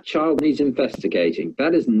 that child needs investigating.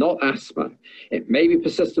 That is not asthma. It may be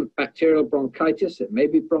persistent bacterial bronchitis. It may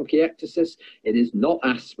be bronchiectasis. It is not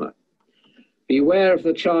asthma. Beware of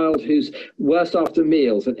the child who's worse after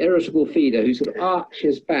meals, an irritable feeder who's going to arch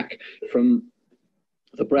his back from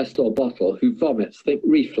the breast or bottle, who vomits. Think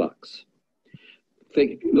reflux.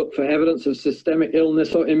 Look for evidence of systemic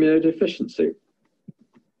illness or immunodeficiency.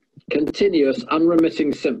 Continuous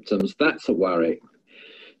unremitting symptoms, that's a worry.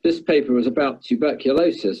 This paper was about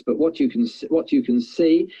tuberculosis, but what you can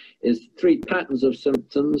see is 3 patterns of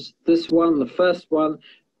symptoms. This one, the first one,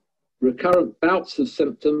 recurrent bouts of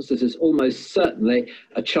symptoms. This is almost certainly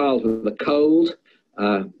a child with a cold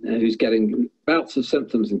who's getting bouts of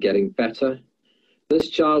symptoms and getting better. This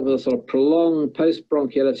child with a sort of prolonged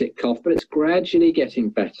post-bronchiolitic cough, but it's gradually getting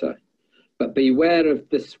better. But beware of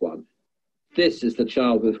this one. This is the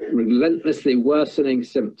child with relentlessly worsening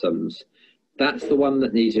symptoms. That's the one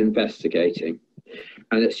that needs investigating.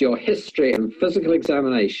 And it's your history and physical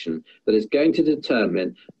examination that is going to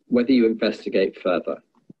determine whether you investigate further.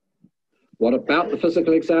 What about the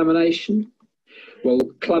physical examination? Well,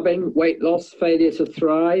 clubbing, weight loss, failure to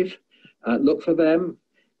thrive, look for them.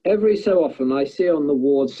 Every so often I see on the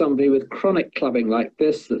ward somebody with chronic clubbing like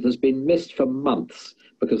this that has been missed for months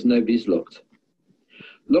because nobody's looked.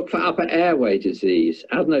 Look for upper airway disease,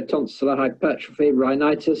 adenotonsillar hypertrophy,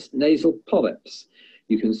 rhinitis, nasal polyps.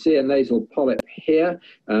 You can see a nasal polyp here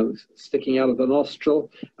sticking out of the nostril.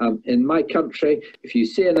 In my country, if you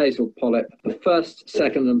see a nasal polyp, the first,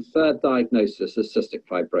 second and third diagnosis is cystic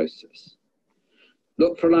fibrosis.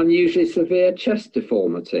 Look for an unusually severe chest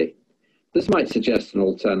deformity. This might suggest an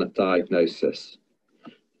alternate diagnosis.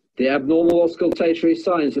 The abnormal auscultatory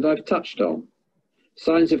signs that I've touched on.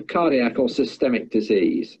 Signs of cardiac or systemic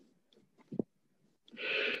disease.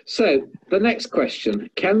 So the next question,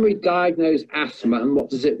 can we diagnose asthma and what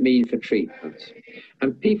does it mean for treatment?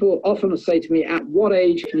 And people often say to me, at what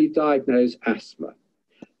age can you diagnose asthma?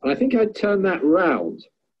 And I think I'd turn that round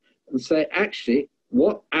and say, actually,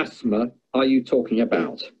 what asthma are you talking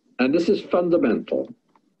about? And this is fundamental.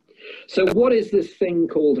 So what is this thing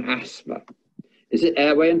called asthma? Is it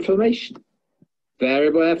airway inflammation,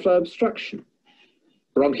 variable airflow obstruction,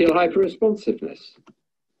 bronchial hyperresponsiveness?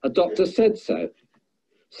 A doctor said so.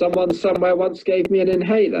 Someone somewhere once gave me an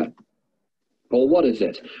inhaler. Or what is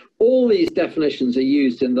it? All these definitions are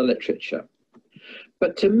used in the literature.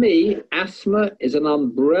 But to me, asthma is an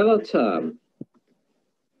umbrella term.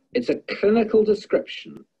 It's a clinical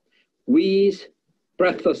description. Wheeze,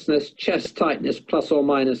 breathlessness, chest tightness, plus or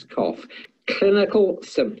minus cough. Clinical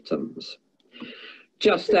symptoms.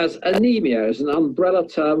 Just as anemia is an umbrella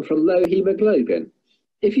term for low hemoglobin.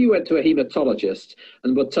 If you went to a hematologist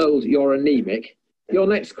and were told you're anemic, your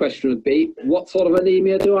next question would be, what sort of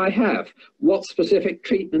anemia do I have? What specific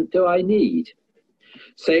treatment do I need?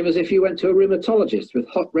 Same as if you went to a rheumatologist with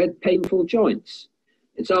hot, red, painful joints.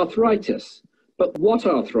 It's arthritis. But what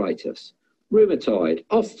arthritis? Rheumatoid,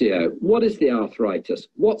 osteo. What is the arthritis?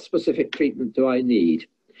 What specific treatment do I need?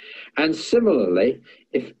 And similarly,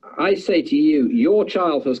 if I say to you, your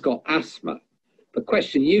child has got asthma, the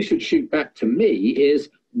question you should shoot back to me is,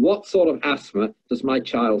 what sort of asthma does my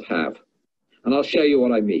child have? And I'll show you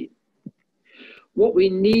what I mean. What we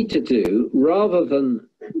need to do, rather than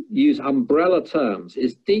use umbrella terms,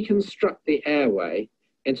 is deconstruct the airway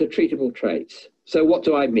into treatable traits. So what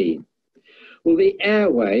do I mean? Well, the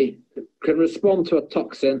airway can respond to a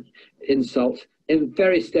toxin insult in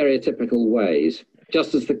very stereotypical ways.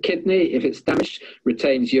 Just as the kidney, if it's damaged,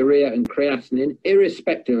 retains urea and creatinine,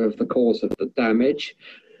 irrespective of the cause of the damage.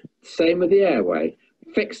 Same with the airway.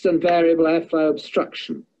 Fixed and variable airflow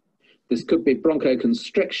obstruction. This could be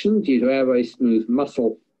bronchoconstriction due to airway smooth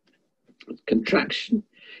muscle contraction.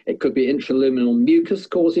 It could be intraluminal mucus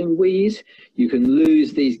causing wheeze. You can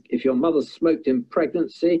lose these, if your mother smoked in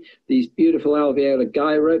pregnancy, these beautiful alveolar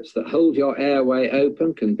guy ropes that hold your airway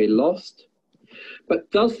open can be lost. But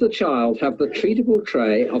does the child have the treatable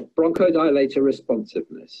trait of bronchodilator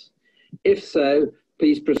responsiveness? If so,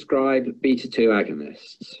 please prescribe beta-2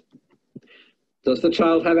 agonists. Does the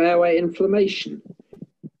child have airway inflammation?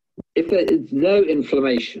 If there is no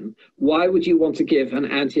inflammation, why would you want to give an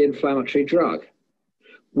anti-inflammatory drug?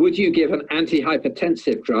 Would you give an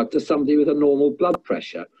antihypertensive drug to somebody with a normal blood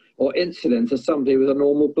pressure, or insulin to somebody with a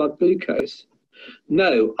normal blood glucose?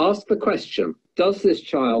 No, ask the question, does this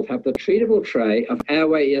child have the treatable trait of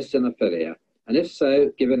airway eosinophilia? And if so,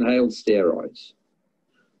 give inhaled steroids.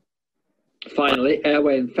 Finally,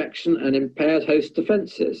 airway infection and impaired host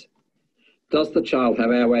defenses. Does the child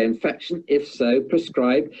have airway infection? If so,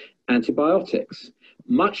 prescribe antibiotics.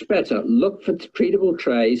 Much better, look for treatable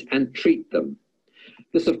traits and treat them.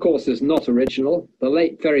 This, of course, is not original. The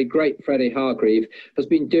late, very great Freddie Hargreave was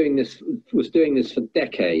doing this for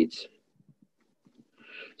decades.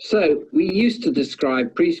 So we used to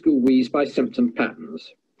describe preschool wheeze by symptom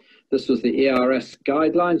patterns. This was the ERS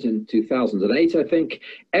guidelines in 2008, I think.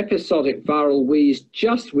 Episodic viral wheeze,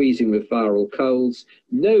 just wheezing with viral colds,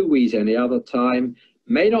 no wheeze any other time,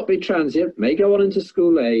 may not be transient, may go on into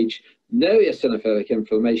school age, no eosinophilic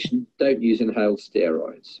inflammation, don't use inhaled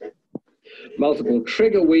steroids. Multiple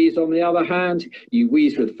trigger wheeze, on the other hand, you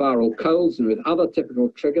wheeze with viral colds and with other typical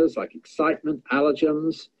triggers like excitement,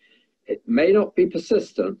 allergens. It may not be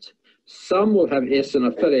persistent. Some will have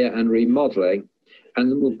eosinophilia and remodeling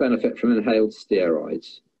and will benefit from inhaled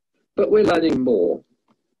steroids. But we're learning more.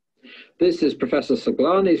 This is Professor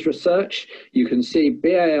Soglani's research. You can see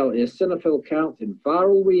BAL eosinophil count in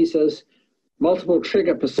viral wheezers, multiple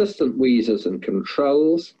trigger persistent wheezers and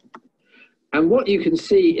controls. And what you can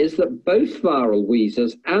see is that both viral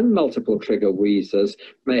wheezers and multiple trigger wheezers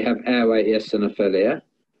may have airway eosinophilia,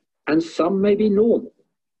 and some may be normal.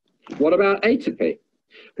 What about atopy?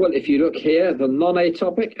 Well, if you look here, the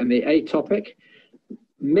non-atopic and the atopic,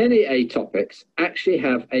 many atopics actually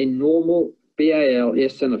have a normal BAL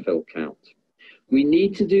eosinophil count. We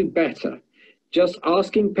need to do better. Just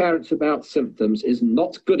asking parents about symptoms is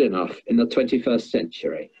not good enough in the 21st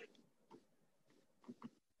century.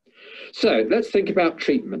 So let's think about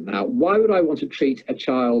treatment now. Why would I want to treat a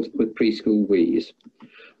child with preschool wheeze?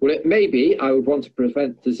 Well, it may be I would want to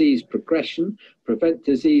prevent disease progression from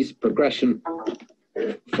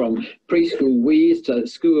preschool wheeze to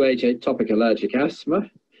school-age atopic allergic asthma.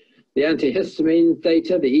 The antihistamine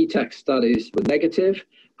data, the ETAC studies were negative.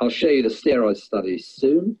 I'll show you the steroid studies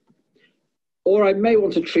soon. Or I may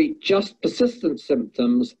want to treat just persistent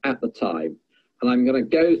symptoms at the time. And I'm going to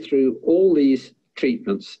go through all these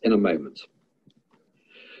treatments in a moment.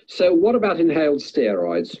 So what about inhaled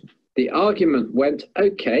steroids? The argument went,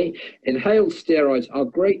 okay, inhaled steroids are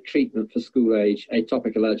great treatment for school-age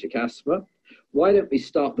atopic allergic asthma. Why don't we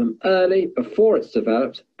start them early, before it's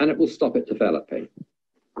developed, and it will stop it developing?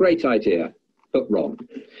 Great idea, but wrong.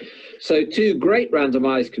 So two great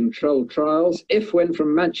randomized controlled trials, IFWIN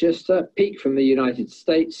from Manchester, PEAK from the United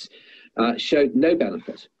States, showed no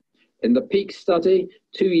benefit. In the PEAK study,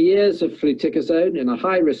 2 years of fluticasone in a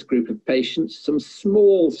high-risk group of patients, some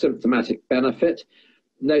small symptomatic benefit.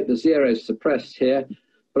 Note the zeros suppressed here,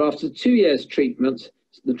 but after 2 years treatment,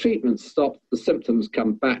 the treatment stopped, the symptoms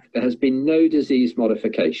come back. There has been no disease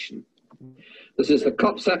modification. This is the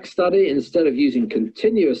COPSAC study. Instead of using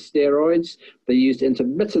continuous steroids, they used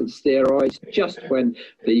intermittent steroids just when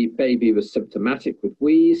the baby was symptomatic with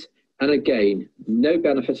wheeze. And again, no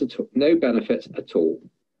benefit at all.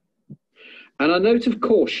 And a note of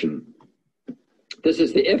caution. This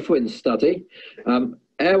is the IFWIN study.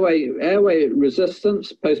 Airway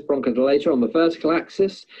resistance, post-bronchodilator on the vertical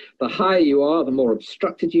axis. The higher you are, the more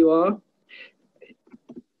obstructed you are.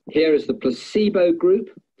 Here is the placebo group.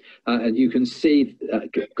 And you can see,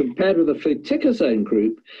 compared with the fluticasone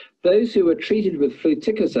group, those who were treated with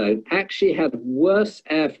fluticasone actually had worse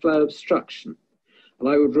airflow obstruction. And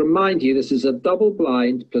I would remind you, this is a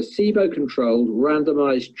double-blind, placebo-controlled,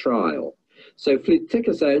 randomized trial. So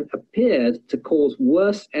fluticasone appeared to cause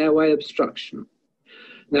worse airway obstruction.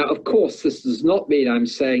 Now, of course, this does not mean I'm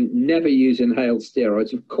saying never use inhaled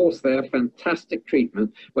steroids. Of course, they are fantastic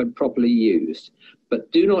treatment when properly used,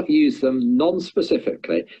 but do not use them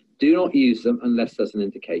non-specifically. Do not use them unless there's an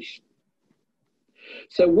indication.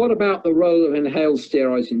 So what about the role of inhaled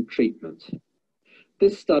steroids in treatment?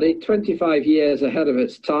 This study, 25 years ahead of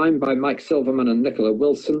its time by Mike Silverman and Nicola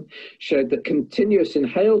Wilson, showed that continuous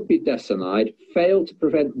inhaled budesonide failed to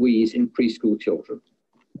prevent wheeze in preschool children.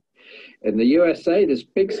 In the USA, this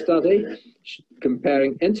big study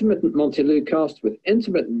comparing intermittent montelukast with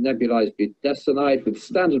intermittent nebulized budesonide with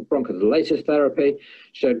standard bronchodilator therapy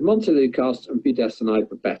showed montelukast and budesonide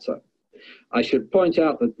were better. I should point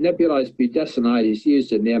out that nebulized budesonide is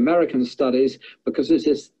used in the American studies because this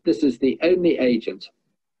is the only agent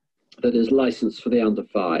that is licensed for the under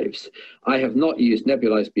 5s. I have not used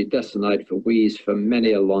nebulized budesonide for wheeze for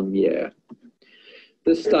many a long year.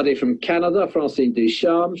 This study from Canada, Francine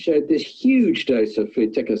Ducharme, showed this huge dose of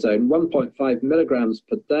fluticasone, 1.5 milligrams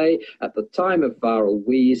per day at the time of viral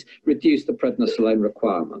wheeze, reduced the prednisolone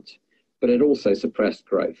requirement, but it also suppressed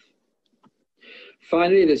growth.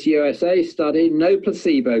 Finally, this USA study, no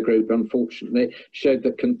placebo group, unfortunately, showed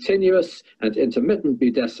that continuous and intermittent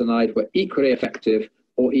budesonide were equally effective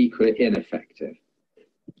or equally ineffective.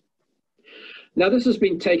 Now, this has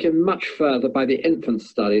been taken much further by the infant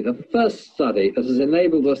study, the first study that has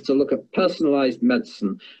enabled us to look at personalized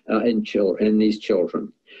medicine in these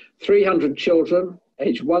children. 300 children,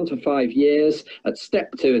 aged 1 to 5 years, at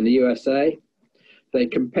step 2 in the USA. They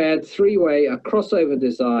compared 3-way, a crossover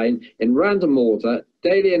design in random order,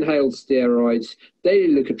 daily inhaled steroids,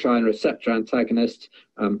 daily leukotriene receptor antagonist,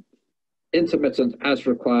 intermittent as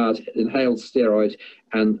required inhaled steroid,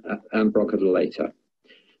 and bronchodilator.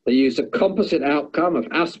 They used a composite outcome of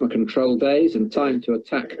asthma control days and time to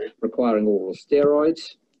attack requiring oral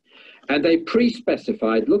steroids. And they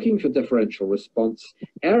pre-specified, looking for differential response,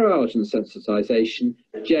 aeroallergen sensitization,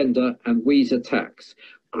 gender, and wheeze attacks.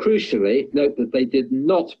 Crucially, note that they did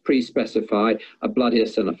not pre-specify a blood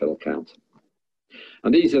eosinophil count.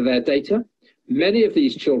 And these are their data. Many of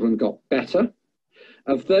these children got better.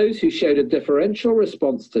 Of those who showed a differential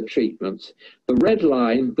response to treatment, the red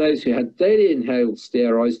line, those who had daily inhaled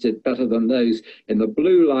steroids, did better than those in the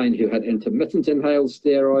blue line who had intermittent inhaled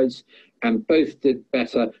steroids, and both did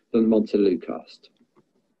better than montelukast.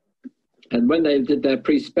 And when they did their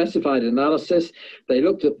pre-specified analysis, they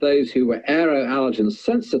looked at those who were aeroallergen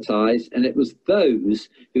sensitized, and it was those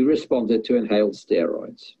who responded to inhaled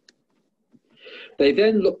steroids. They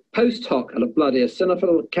then looked post hoc at a blood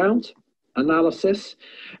eosinophil count analysis,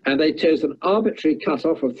 and they chose an arbitrary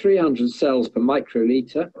cutoff of 300 cells per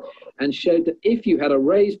microliter and showed that if you had a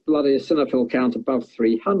raised blood eosinophil count above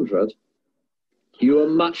 300, you were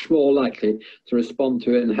much more likely to respond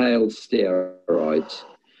to inhaled steroids.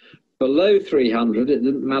 Below 300, it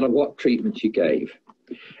didn't matter what treatment you gave.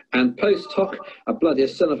 And post hoc, a blood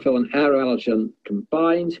eosinophil and aeroallergen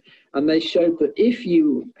combined, and they showed that if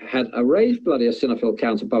you had a raised blood eosinophil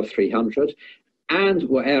count above 300 and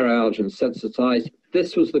were aeroallergen sensitized,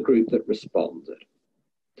 this was the group that responded.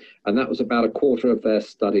 And that was about a quarter of their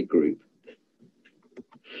study group.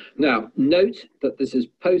 Now, note that this is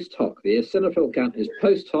post hoc. The eosinophil count is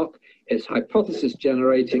post hoc, it's hypothesis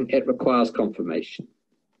generating, it requires confirmation.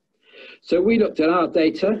 So we looked at our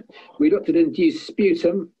data, we looked at induced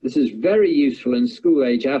sputum. This is very useful in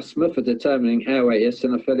school-age asthma for determining airway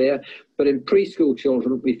eosinophilia, but in preschool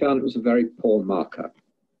children, we found it was a very poor marker.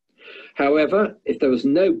 However, if there was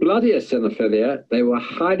no blood eosinophilia, they were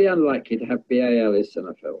highly unlikely to have BAL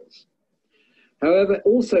eosinophils. However,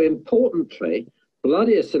 also importantly, blood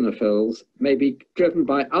eosinophils may be driven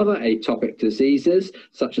by other atopic diseases,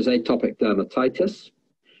 such as atopic dermatitis.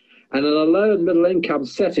 And in a low and middle income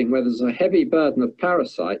setting where there's a heavy burden of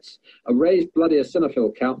parasites, a raised blood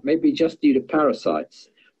eosinophil count may be just due to parasites.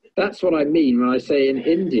 That's what I mean when I say in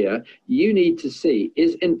India, you need to see,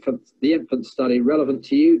 is the infant study relevant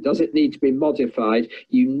to you? Does it need to be modified?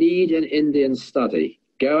 You need an Indian study.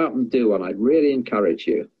 Go out and do one. I'd really encourage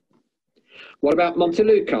you. What about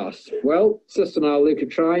Montelukast? Well, cystinoid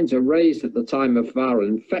leukotrienes are raised at the time of viral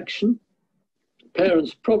infection.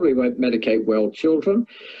 Parents probably won't medicate well children.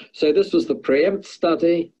 So this was the PREEMPT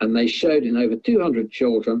study, and they showed in over 200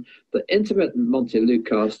 children that intermittent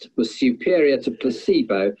Montelukast was superior to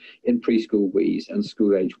placebo in preschool wheeze and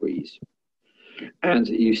school-age wheeze. And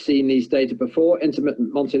you've seen these data before.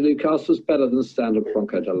 Intermittent Montelukast was better than standard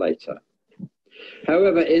bronchodilator.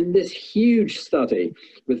 However, in this huge study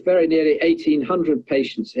with very nearly 1,800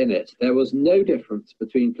 patients in it, there was no difference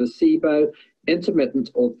between placebo, intermittent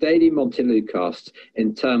or daily Montelukast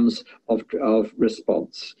in terms of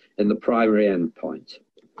response in the primary endpoint.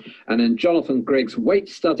 And in Jonathan Griggs' weight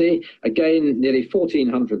study, again, nearly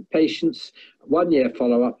 1,400 patients, 1 year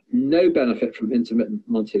follow-up, no benefit from intermittent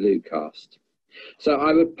Montelukast. So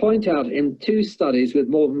I would point out in 2 studies with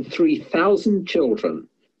more than 3,000 children,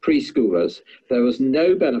 preschoolers, there was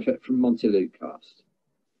no benefit from Montelukast.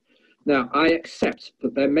 Now, I accept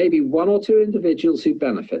that there may be 1 or 2 individuals who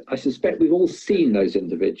benefit. I suspect we've all seen those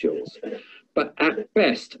individuals. But at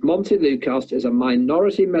best, Montelukast is a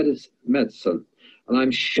minority medicine. And I'm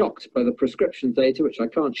shocked by the prescription data, which I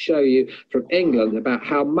can't show you, from England about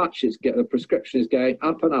how much the prescription is going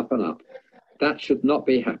up and up and up. That should not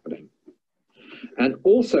be happening. And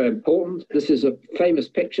also important, this is a famous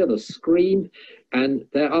picture, the scream, and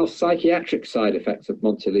there are psychiatric side effects of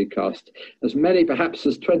Montelukast, as many perhaps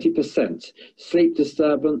as 20%, sleep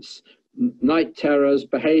disturbance, night terrors,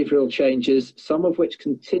 behavioral changes, some of which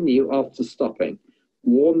continue after stopping.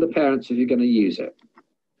 Warn the parents if you're going to use it.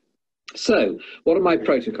 So, what are my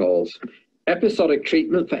protocols? Episodic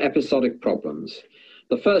treatment for episodic problems.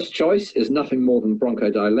 The first choice is nothing more than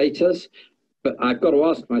bronchodilators. But I've got to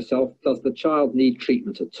ask myself, does the child need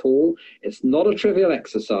treatment at all? It's not a trivial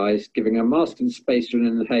exercise, giving a mask and spacer and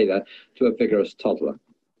an inhaler to a vigorous toddler.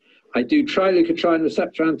 I do try leukotriene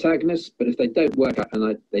receptor antagonists, but if they don't work,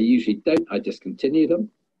 and they usually don't, I discontinue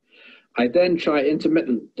them. I then try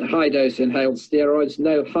intermittent high-dose inhaled steroids,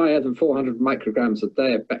 no higher than 400 micrograms a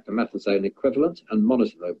day of beclomethasone equivalent, and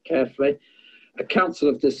monitor them carefully. A counsel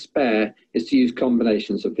of despair is to use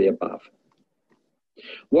combinations of the above.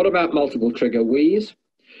 What about multiple trigger wheeze?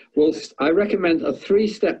 Well, I recommend a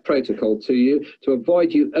 3-step protocol to you to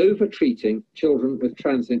avoid you over-treating children with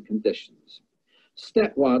transient conditions.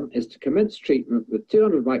 Step 1 is to commence treatment with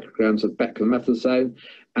 200 micrograms of beclomethasone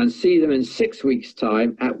and see them in 6 weeks'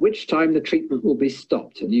 time, at which time the treatment will be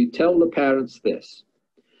stopped. And you tell the parents this.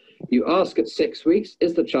 You ask at 6 weeks,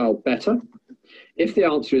 is the child better? If the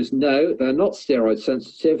answer is no, they're not steroid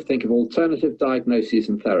sensitive, think of alternative diagnoses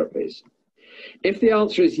and therapies. If the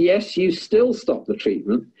answer is yes, you still stop the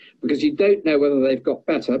treatment because you don't know whether they've got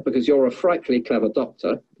better because you're a frightfully clever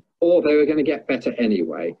doctor, or they were going to get better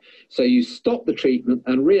anyway. So you stop the treatment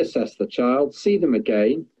and reassess the child, see them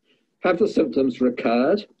again. Have the symptoms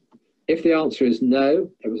recurred? If the answer is no,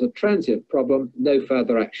 it was a transient problem, no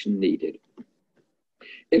further action needed.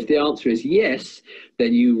 If the answer is yes,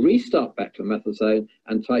 then you restart beclomethasone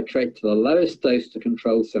and titrate to the lowest dose to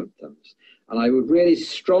control symptoms. And I would really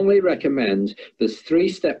strongly recommend this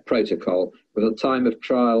 3-step protocol with a time of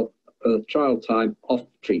trial time off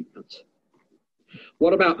treatment.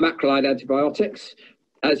 What about macrolide antibiotics?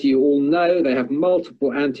 As you all know, they have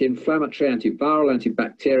multiple anti-inflammatory, antiviral,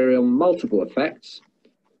 antibacterial, multiple effects.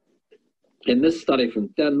 In this study from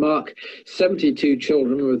Denmark, 72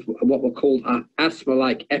 children with what were called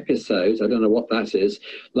asthma-like episodes, I don't know what that is,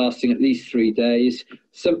 lasting at least 3 days,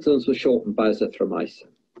 symptoms were shortened by azithromycin.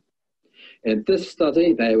 In this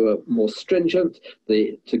study, they were more stringent.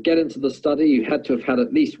 To get into the study, you had to have had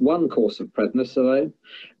at least 1 course of prednisolone,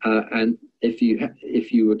 and if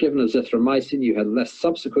you were given azithromycin, you had less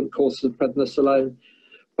subsequent courses of prednisolone.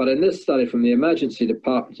 But in this study from the emergency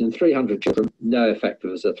department in 300 children, no effect of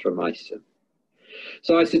azithromycin.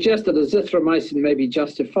 So I suggest that azithromycin may be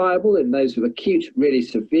justifiable in those with acute, really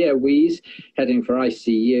severe wheeze heading for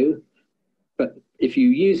ICU. But if you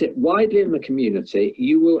use it widely in the community,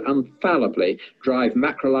 you will infallibly drive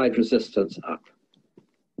macrolide resistance up.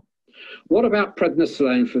 What about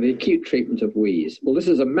prednisolone for the acute treatment of wheeze? Well, this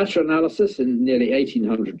is a meta-analysis in nearly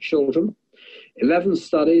 1,800 children, 11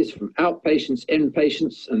 studies from outpatients,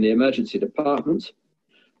 inpatients, and the emergency department.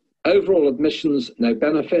 Overall admissions, no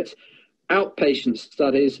benefit. outpatient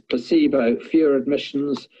studies, placebo, fewer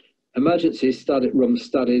admissions, emergency room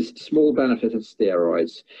studies, small benefit of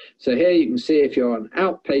steroids. So here you can see if you're an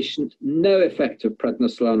outpatient, no effect of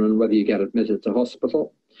prednisolone on whether you get admitted to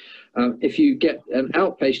hospital. If you get an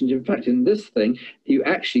outpatient, in fact, in this thing, you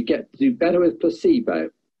actually get to do better with placebo.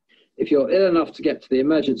 If you're ill enough to get to the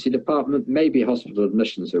emergency department, maybe hospital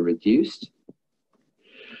admissions are reduced.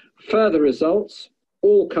 Further results,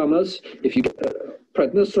 all comers, if you get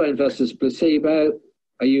prednisolone versus placebo,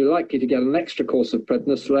 are you likely to get an extra course of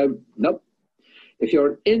prednisolone? Nope. If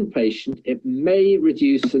you're an inpatient, it may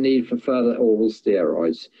reduce the need for further oral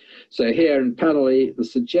steroids. So here in panel E, the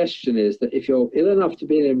suggestion is that if you're ill enough to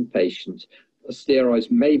be an inpatient,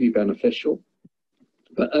 steroids may be beneficial.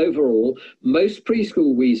 But overall, most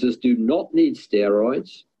preschool wheezers do not need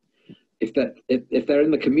steroids. If they're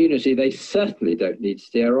in the community, they certainly don't need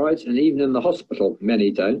steroids, and even in the hospital,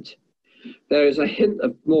 many don't. There is a hint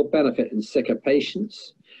of more benefit in sicker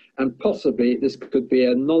patients, and possibly this could be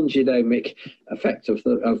a non-genomic effect of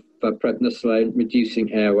prednisolone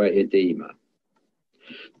reducing airway edema.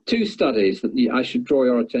 Two studies that I should draw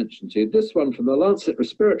your attention to. This one from the Lancet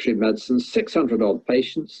Respiratory Medicine, 600-odd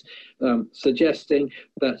patients, suggesting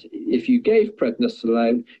that if you gave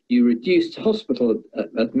prednisolone, you reduced hospital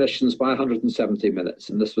admissions by 170 minutes,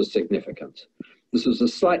 and this was significant. This was a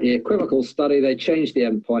slightly equivocal study. They changed the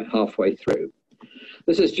endpoint halfway through.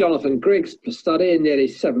 This is Jonathan Griggs' study in nearly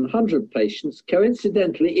 700 patients,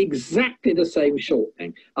 coincidentally exactly the same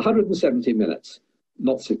shortening, 170 minutes,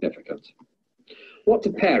 not significant. What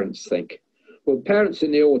do parents think? Well, parents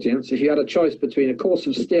in the audience, if you had a choice between a course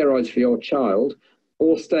of steroids for your child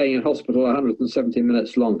or staying in hospital 170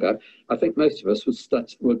 minutes longer, I think most of us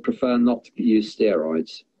would prefer not to use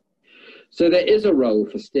steroids. So there is a role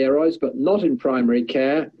for steroids, but not in primary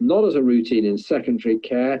care, not as a routine in secondary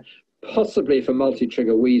care, possibly for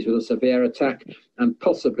multi-trigger wheeze with a severe attack, and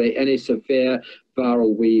possibly any severe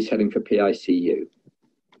viral wheeze heading for PICU.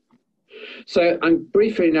 So I'm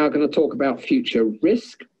briefly now going to talk about future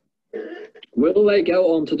risk. Will they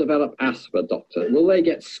go on to develop asthma, doctor? Will they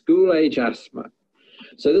get school-age asthma?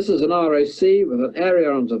 So this is an ROC with an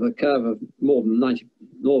area under the curve of more than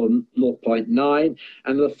 0.9,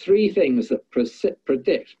 and the three things that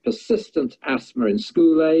predict persistent asthma in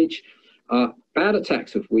school age are bad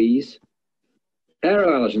attacks of wheeze,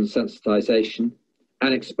 aeroallergen sensitization,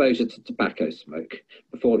 and exposure to tobacco smoke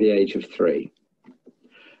before the age of 3.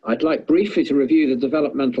 I'd like briefly to review the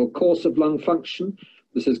developmental course of lung function.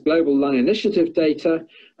 This is Global Lung Initiative data,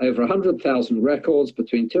 over 100,000 records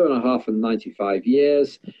between 2.5 and 95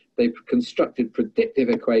 years. They've constructed predictive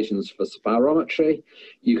equations for spirometry.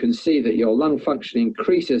 You can see that your lung function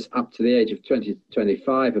increases up to the age of 20 to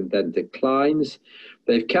 25 and then declines.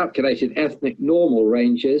 They've calculated ethnic normal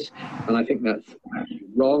ranges, and I think that's actually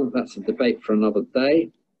wrong. That's a debate for another day.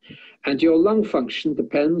 And your lung function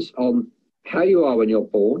depends on how you are when you're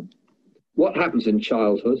born, what happens in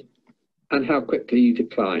childhood, and how quickly you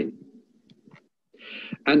decline.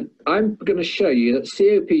 And I'm going to show you that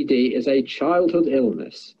COPD is a childhood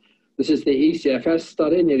illness. This is the ECFS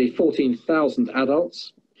study, nearly 14,000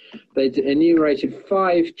 adults. They enumerated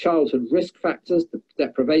 5 childhood risk factors, the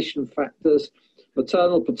deprivation factors,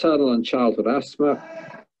 maternal, paternal, and childhood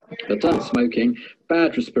asthma, adult smoking,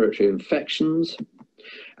 bad respiratory infections.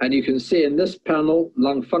 And you can see in this panel,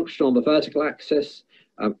 lung function on the vertical axis,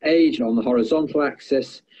 age on the horizontal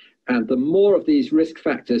axis, and the more of these risk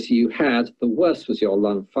factors you had, the worse was your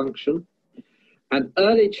lung function. And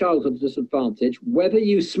early childhood disadvantage, whether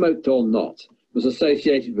you smoked or not, was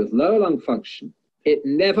associated with lower lung function. It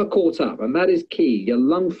never caught up, and that is key. Your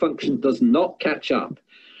lung function does not catch up.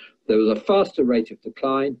 There was a faster rate of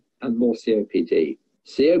decline and more COPD.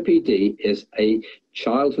 COPD is a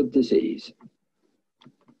childhood disease.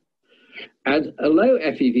 And a low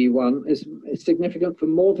FEV1 is significant for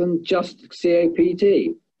more than just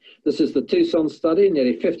COPD. This is the Tucson study,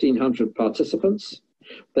 nearly 1,500 participants.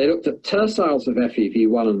 They looked at terciles of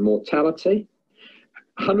FEV1 and mortality.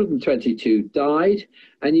 122 died,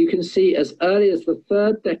 and you can see as early as the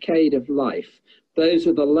 3rd decade of life, those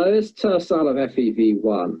with the lowest tercile of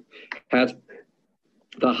FEV1 had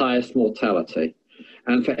the highest mortality.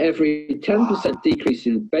 And for every 10% decrease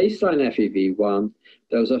in baseline FEV1,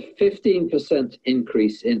 there was a 15%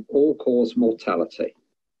 increase in all-cause mortality.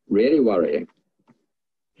 Really worrying.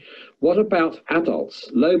 What about adults,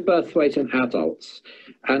 low birth weight in adults?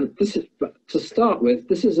 And this is, to start with,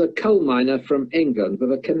 this is a coal miner from England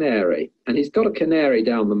with a canary. And he's got a canary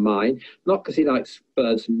down the mine, not because he likes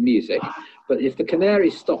birds and music, but if the canary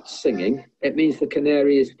stops singing, it means the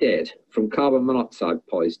canary is dead from carbon monoxide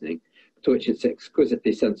poisoning, to which it's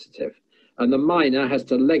exquisitely sensitive. and the miner has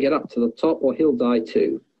to leg it up to the top or he'll die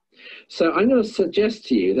too. So I'm going to suggest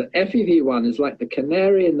to you that FEV1 is like the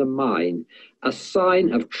canary in the mine, a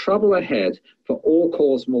sign of trouble ahead for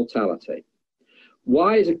all-cause mortality.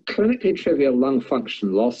 Why is a clinically trivial lung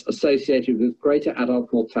function loss associated with greater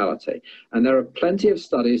adult mortality? And there are plenty of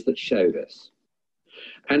studies that show this.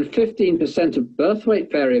 And 15% of birth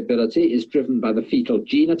weight variability is driven by the fetal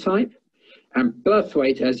genotype, and birth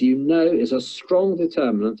weight, as you know, is a strong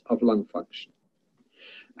determinant of lung function.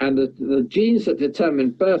 And the genes that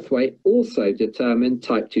determine birth weight also determine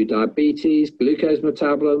type 2 diabetes, glucose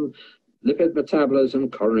metabolism, lipid metabolism,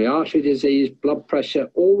 coronary artery disease, blood pressure,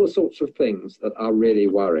 all the sorts of things that are really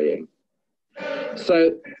worrying.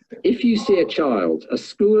 So if you see a child, a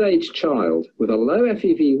school-age child with a low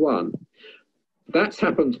FEV1, that's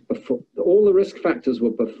happened before, all the risk factors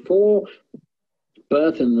were before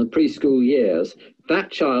birth in the preschool years,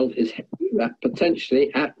 that child is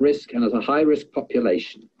potentially at risk and as a high-risk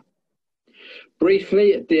population.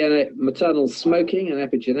 Briefly, DNA, maternal smoking and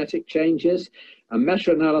epigenetic changes, a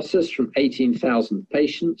meta-analysis from 18,000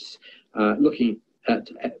 patients looking at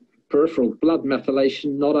peripheral blood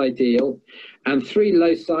methylation, not ideal, and 3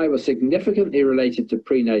 loci were significantly related to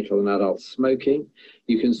prenatal and adult smoking.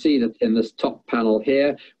 You can see that in this top panel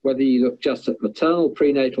here, whether you look just at maternal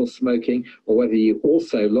prenatal smoking or whether you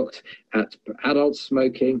also looked at adult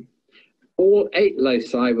smoking, all 8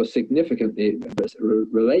 loci were significantly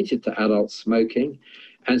related to adult smoking,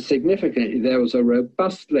 and significantly there was a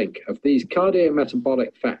robust link of these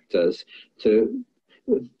cardiometabolic factors to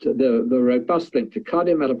the robust link to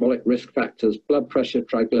cardiometabolic risk factors, blood pressure,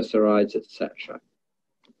 triglycerides, etc.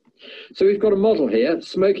 So we've got a model here,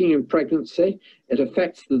 smoking in pregnancy. It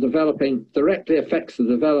affects the developing, directly affects the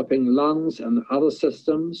developing lungs and other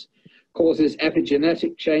systems, causes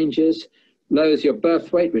epigenetic changes, lowers your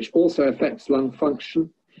birth weight, which also affects lung function.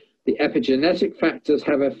 The epigenetic factors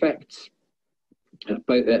have effects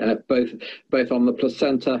both on the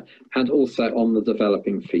placenta and also on the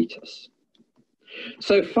developing fetus.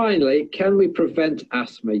 So finally, can we prevent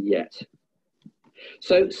asthma yet?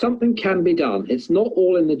 So something can be done. It's not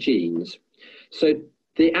all in the genes. So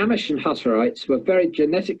the Amish and Hutterites were very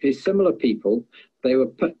genetically similar people. They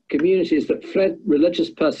were communities that fled religious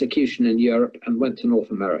persecution in Europe and went to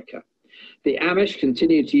North America. The Amish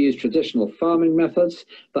continued to use traditional farming methods.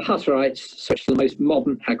 The Hutterites switched to the most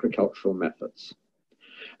modern agricultural methods.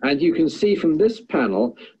 And you can see from this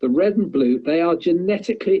panel, the red and blue, they are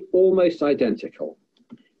genetically almost identical.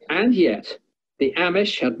 And yet, the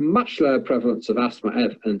Amish had much lower prevalence of asthma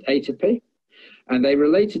and atopy, and they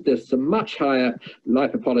related this to much higher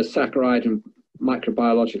lipopolysaccharide and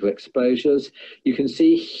microbiological exposures. You can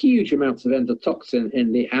see huge amounts of endotoxin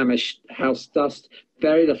in the Amish house dust,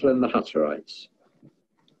 very little in the Hutterites.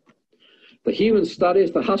 The human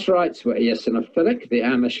studies, the Hutterites were eosinophilic, the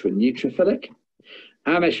Amish were neutrophilic.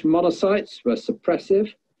 Amish monocytes were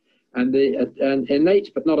suppressive, and the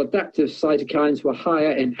innate but not adaptive cytokines were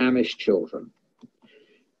higher in Amish children.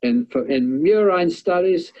 In murine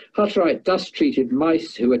studies, Hutterite dust-treated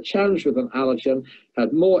mice who were challenged with an allergen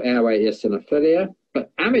had more airway eosinophilia, but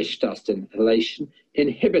Amish dust inhalation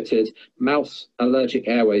inhibited mouse allergic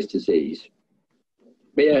airways disease.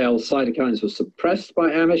 BAL cytokines were suppressed by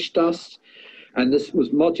Amish dust, and this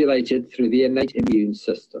was modulated through the innate immune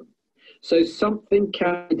system. So something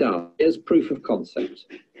can be done. Here's proof of concept.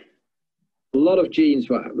 A lot of genes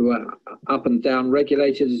were up and down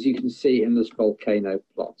regulated, as you can see in this volcano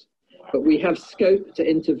plot. But we have scope to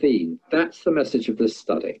intervene. That's the message of this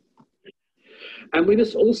study. And we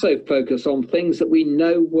must also focus on things that we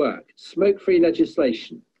know work. Smoke-free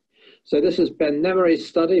legislation. So this is Ben Nemery's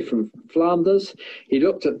study from Flanders. He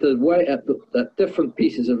looked at the way at different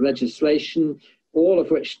pieces of legislation, all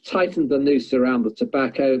of which tightened the noose around the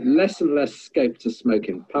tobacco, less and less scope to smoke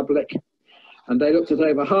in public. And they looked at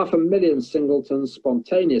over 500,000 singletons,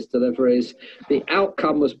 spontaneous deliveries. The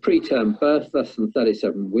outcome was preterm birth, less than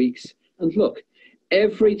 37 weeks. And look,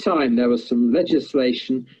 every time there was some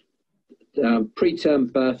legislation,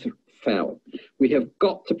 preterm birth fell. We have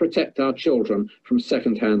got to protect our children from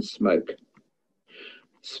secondhand smoke.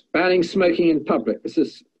 Banning smoking in public. This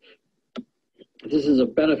is a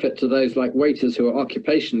benefit to those like waiters who are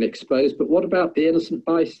occupationally exposed, but what about the innocent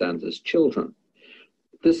bystanders, children?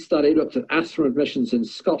 This study looked at asthma admissions in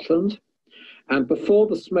Scotland, and before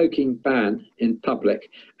the smoking ban in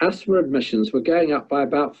public, asthma admissions were going up by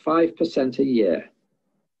about 5% a year.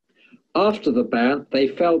 After the ban, they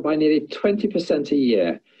fell by nearly 20% a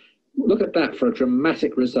year. Look at that for a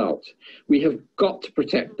dramatic result. We have got to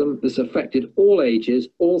protect them. This affected all ages,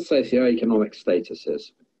 all socioeconomic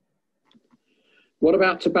statuses. What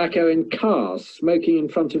about tobacco in cars, smoking in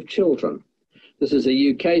front of children? This is a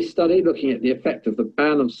UK study looking at the effect of the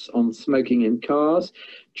ban on smoking in cars,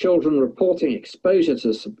 children reporting exposure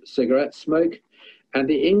to cigarette smoke, and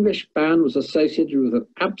the English ban was associated with an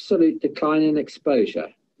absolute decline in exposure.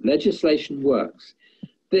 Legislation works.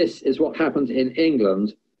 This is what happened in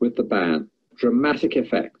England with the ban. Dramatic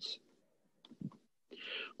effects.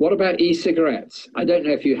 What about e-cigarettes? I don't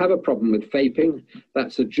know if you have a problem with vaping.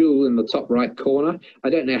 That's a jewel in the top right corner. I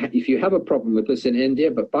don't know if you have a problem with this in India,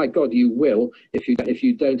 but by God, you will if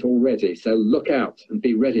you don't already. So look out and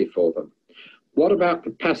be ready for them. What about the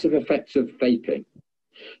passive effects of vaping?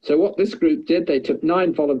 So what this group did, they took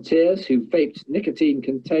 9 volunteers who vaped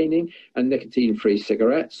nicotine-containing and nicotine-free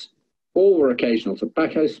cigarettes. All were occasional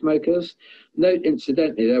tobacco smokers. Note,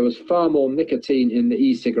 incidentally, there was far more nicotine in the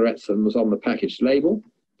e-cigarettes than was on the package label.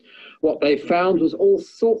 What they found was all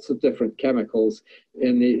sorts of different chemicals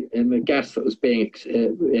in the gas that was being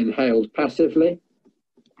inhaled passively.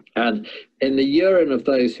 And in the urine of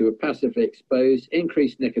those who were passively exposed,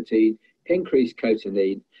 increased nicotine, increased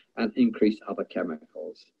cotinine, and increased other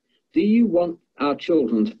chemicals. Do you want our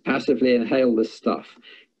children to passively inhale this stuff?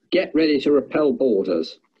 Get ready to repel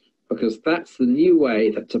borders, because that's the new way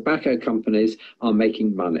that tobacco companies are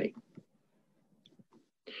making money.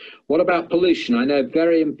 What about pollution? I know,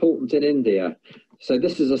 very important in India. So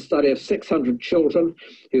this is a study of 600 children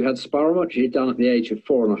who had spirometry done at the age of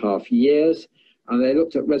 4.5 years, and they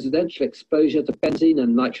looked at residential exposure to benzene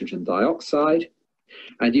and nitrogen dioxide.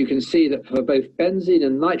 And you can see that for both benzene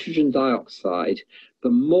and nitrogen dioxide, the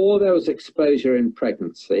more there was exposure in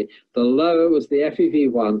pregnancy, the lower was the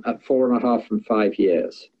FEV1 at 4.5 and 5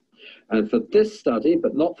 years. And for this study,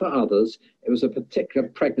 but not for others, it was a particular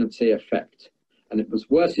pregnancy effect. And it was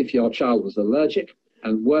worse if your child was allergic,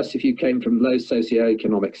 and worse if you came from low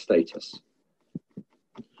socioeconomic status.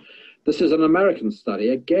 This is an American study.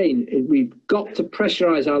 Again, we've got to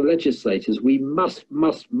pressurize our legislators. We must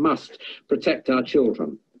protect our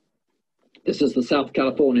children. This is the South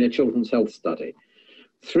California Children's Health Study.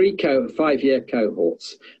 3 5-year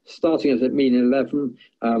cohorts, starting at mean 11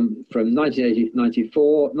 from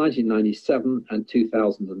 1994, 1997, and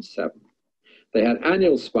 2007. They had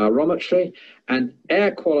annual spirometry and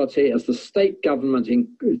air quality as the state government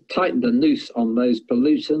tightened the noose on those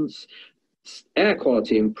pollutants. Air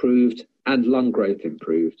quality improved and lung growth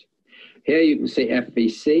improved. Here you can see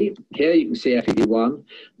FVC, here you can see FEV1.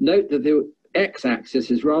 Note that the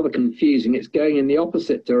x-axis is rather confusing. It's going in the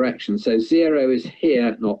opposite direction. So 0 is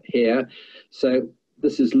here, not here. So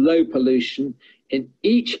this is low pollution. In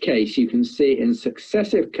each case, you can see in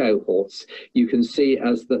successive cohorts, you can see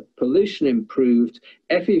as the pollution improved,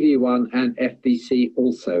 FEV1 and FVC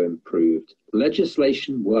also improved.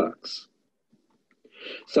 Legislation works.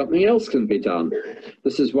 Something else can be done.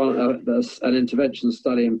 This is an intervention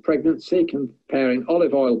study in pregnancy comparing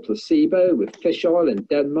olive oil placebo with fish oil in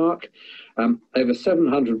Denmark. Over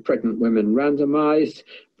 700 pregnant women randomized,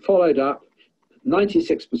 followed up,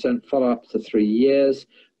 96% follow-up to 3 years.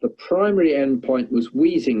 The primary endpoint was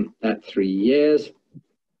wheezing at 3 years,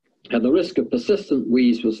 and the risk of persistent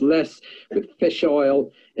wheeze was less with fish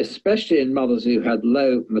oil, especially in mothers who had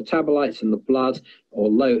low metabolites in the blood or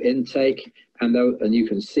low intake. And you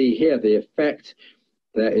can see here the effect.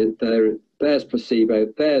 There's placebo,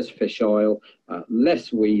 there's fish oil,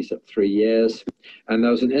 less wheeze at 3 years, and there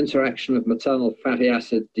was an interaction of maternal fatty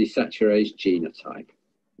acid desaturase genotype.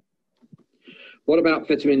 What about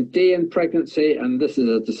vitamin D in pregnancy? And this is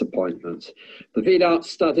a disappointment. The VDART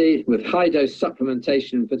study with high-dose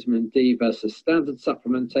supplementation in vitamin D versus standard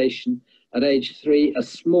supplementation at age 3, a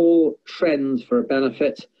small trend for a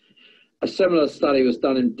benefit. A similar study was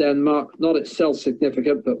done in Denmark, not itself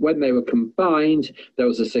significant, but when they were combined, there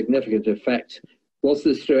was a significant effect. Was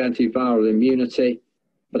this through antiviral immunity?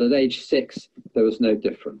 But at age 6, there was no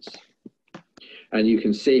difference. And you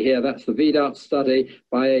can see here, that's the VDART study.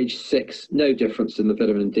 By age 6, no difference in the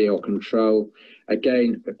vitamin D or control.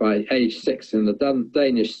 Again, by age 6 in the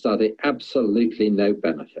Danish study, absolutely no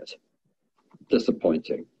benefit.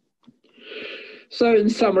 Disappointing. So in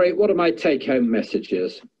summary, what are my take-home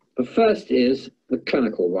messages? The first is the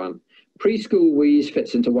clinical one. Preschool wheeze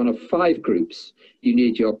fits into one of 5 groups. You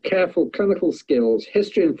need your careful clinical skills,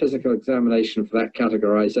 history and physical examination for that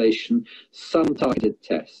categorization, some targeted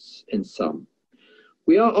tests in some.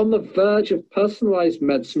 We are on the verge of personalized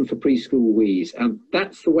medicine for preschool wheeze, and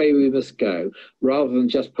that's the way we must go, rather than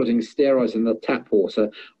just putting steroids in the tap water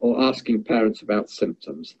or asking parents about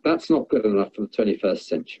symptoms. That's not good enough for the 21st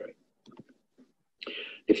century.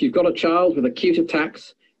 If you've got a child with acute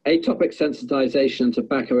attacks, atopic sensitization and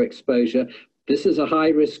tobacco exposure, this is a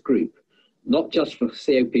high-risk group, not just for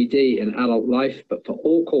COPD in adult life, but for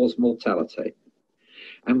all-cause mortality.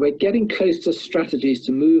 And we're getting close to strategies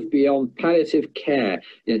to move beyond palliative care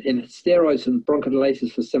in steroids and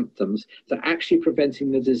bronchodilators for symptoms to actually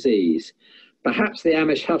preventing the disease. Perhaps the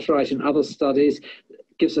Amish Hutterite and other studies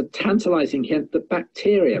gives a tantalizing hint that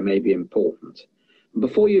bacteria may be important.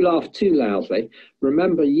 Before you laugh too loudly,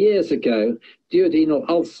 remember years ago, duodenal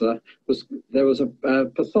ulcer, there was a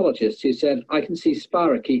pathologist who said, I can see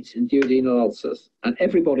spirochetes in duodenal ulcers. And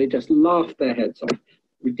everybody just laughed their heads off.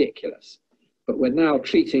 Ridiculous. But we're now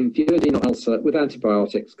treating duodenal ulcer with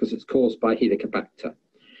antibiotics because it's caused by Helicobacter.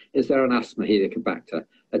 Is there an asthma Helicobacter?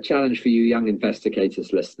 A challenge for you young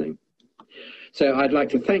investigators listening. So I'd like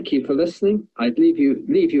to thank you for listening. I'd leave you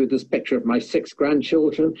with this picture of my 6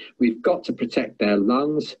 grandchildren. We've got to protect their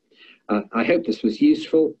lungs. I hope this was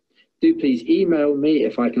useful. Do please email me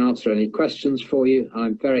if I can answer any questions for you.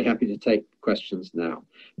 I'm very happy to take questions now.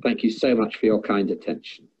 Thank you so much for your kind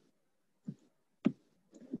attention.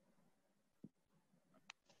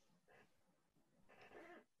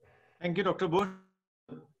 Thank you, Dr. Bush.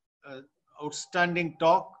 Outstanding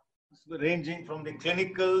talk, ranging from the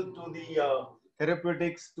clinical to the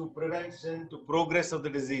therapeutics to prevention to progress of the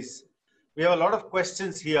disease. We have a lot of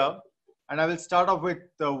questions here, and I will start off with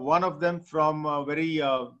one of them from a very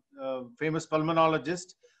famous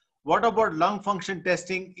pulmonologist. What about lung function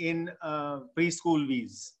testing in preschool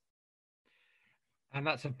Vs? And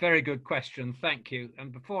that's a very good question. Thank you.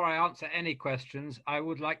 And before I answer any questions, I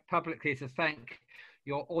would like publicly to thank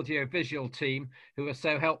your audiovisual team who were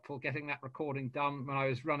so helpful getting that recording done when I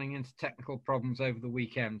was running into technical problems over the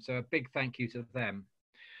weekend. So a big thank you to them.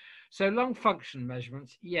 So lung function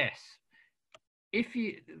measurements, yes.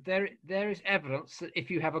 There is evidence that if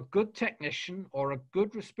you have a good technician or a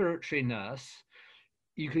good respiratory nurse,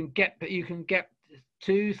 you can get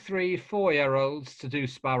 2, 3, 4-year-olds to do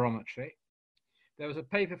spirometry. There was a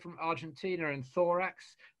paper from Argentina in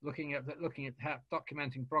Thorax looking at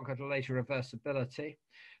documenting bronchodilator reversibility.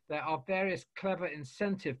 There are various clever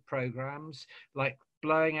incentive programs like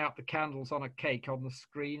blowing out the candles on a cake on the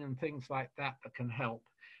screen and things like that can help.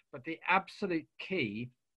 But the absolute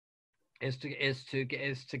key is to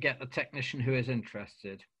get the technician who is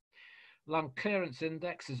interested. Lung clearance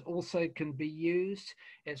indexes also can be used.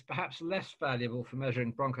 It's perhaps less valuable for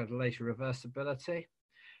measuring bronchodilator reversibility.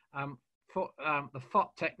 For the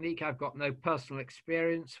FOT technique, I've got no personal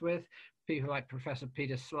experience with. People like Professor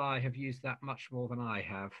Peter Sly have used that much more than I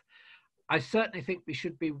have. I certainly think we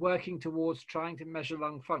should be working towards trying to measure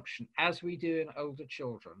lung function as we do in older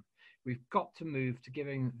children. We've got to move to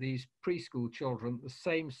giving these preschool children the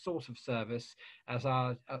same sort of service as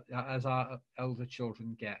our older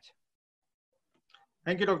children get.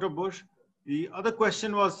 Thank you, Dr. Bush. The other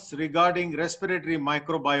question was regarding respiratory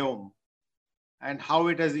microbiome and how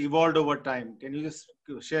it has evolved over time. Can you just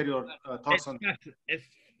share your thoughts on that? It's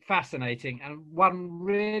fascinating. And one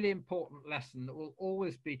really important lesson that will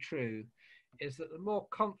always be true is that the more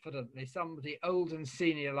confidently somebody old and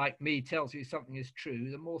senior like me tells you something is true,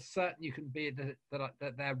 the more certain you can be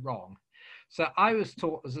that they're wrong. So I was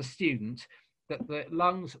taught as a student that the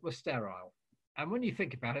lungs were sterile. And when you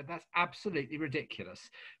think about it, that's absolutely ridiculous.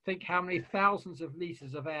 Think how many thousands of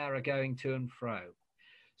liters of air are going to and fro.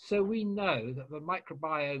 So we know that the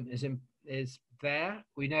microbiome is there.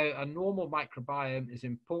 We know a normal microbiome is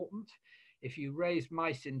important. If you raise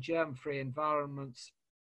mice in germ-free environments,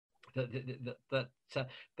 they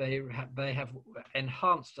have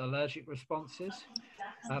enhanced allergic responses.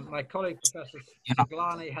 My colleague, Professor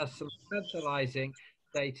Saglani, has some tantalizing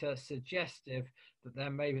data suggestive that there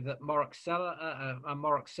may be that a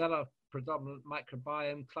Moraxella predominant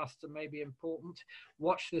microbiome cluster may be important.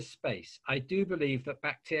 Watch this space. I do believe that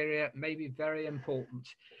bacteria may be very important,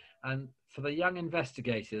 and for the young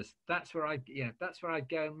investigators, that's where I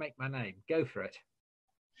go and make my name. Go for it.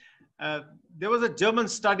 There was a German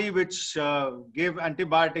study which gave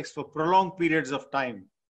antibiotics for prolonged periods of time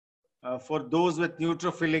for those with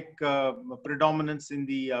neutrophilic predominance in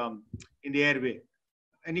the airway.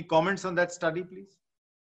 Any comments on that study, please?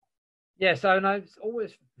 Yes, I know it's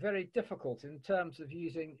always very difficult in terms of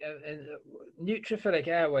using neutrophilic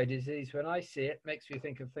airway disease. When I see it, makes me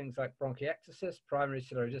think of things like bronchiectasis, primary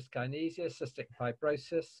ciliary dyskinesia, cystic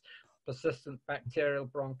fibrosis, persistent bacterial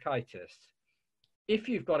bronchitis. If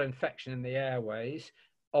you've got infection in the airways,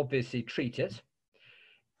 obviously treat it.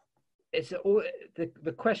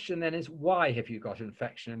 The question then is, why have you got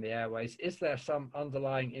infection in the airways? Is there some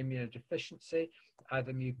underlying immunodeficiency,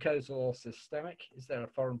 either mucosal or systemic? Is there a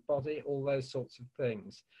foreign body? All those sorts of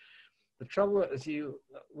things. The trouble, as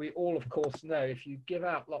we all of course know, if you give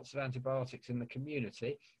out lots of antibiotics in the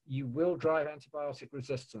community, you will drive antibiotic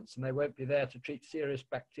resistance, and they won't be there to treat serious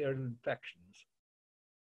bacterial infections.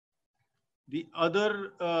 The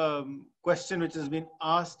other question which has been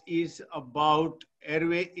asked is about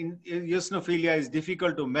airway eosinophilia is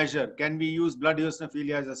difficult to measure. Can we use blood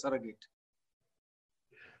eosinophilia as a surrogate?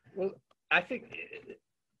 Well, I think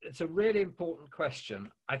it's a really important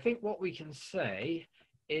question. I think what we can say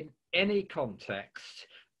in any context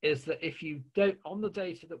is that if you don't, on the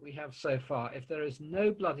data that we have so far, if there is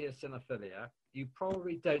no blood eosinophilia, you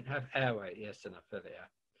probably don't have airway eosinophilia,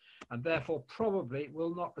 and therefore probably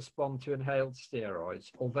will not respond to inhaled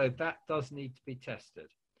steroids, although that does need to be tested.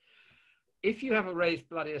 If you have a raised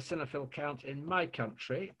blood eosinophil count in my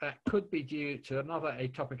country, that could be due to another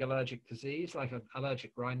atopic allergic disease like an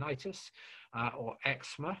allergic rhinitis or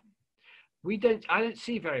eczema. I don't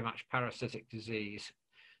see very much parasitic disease.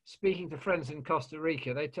 Speaking to friends in Costa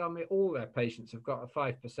Rica, they tell me all their patients have got a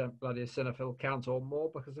 5% blood eosinophil count or more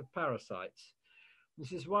because of parasites.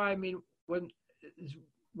 This is why, I mean,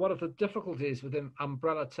 one of the difficulties within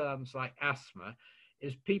umbrella terms like asthma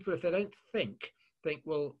is people, if they don't think,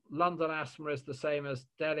 well, London asthma is the same as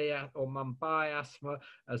Delhi or Mumbai asthma,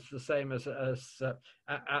 as the same as asthma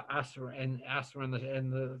in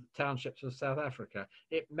the townships of South Africa.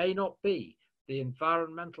 It may not be. The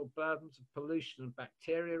environmental burdens of pollution and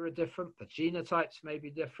bacteria are different. The genotypes may be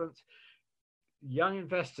different. Young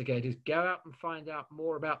investigators go out and find out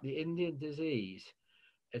more about the Indian disease.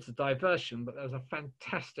 It's a diversion, but there's a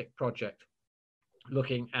fantastic project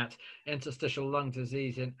looking at interstitial lung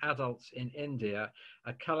disease in adults in India,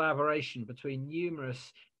 a collaboration between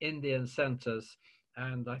numerous Indian centers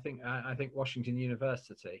and I think Washington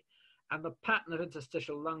University. And the pattern of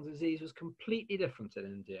interstitial lung disease was completely different in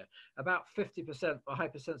India, about 50% for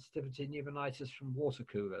hypersensitivity pneumonitis from water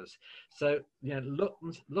coolers. So, you know,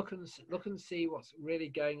 look and see what's really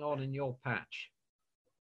going on in your patch.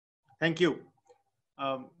 Thank you.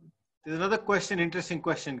 There's another question, interesting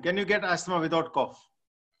question. Can you get asthma without cough?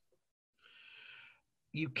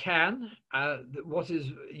 You can.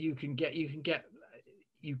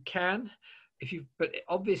 But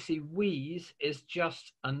obviously wheeze is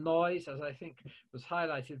just a noise, as I think was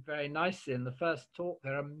highlighted very nicely in the first talk.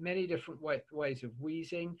 There are many different ways of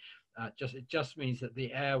wheezing. It just means that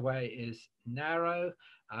the airway is narrow.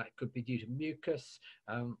 It could be due to mucus,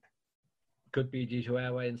 could be due to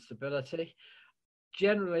airway instability.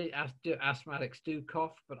 Generally, asthmatics do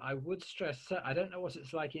cough, but I would stress, I don't know what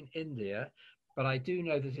it's like in India, but I do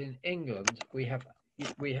know that in England, we have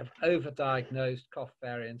overdiagnosed cough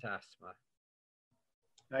variant asthma.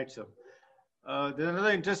 Right, sir. There's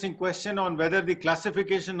another interesting question on whether the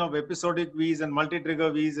classification of episodic wheeze and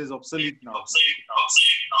multi-trigger wheeze is obsolete now.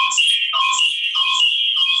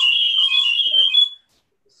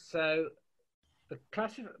 So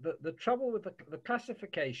the trouble with the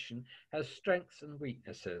classification has strengths and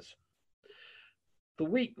weaknesses. The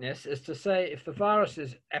weakness is to say if the virus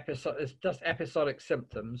is just episodic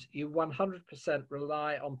symptoms, you 100%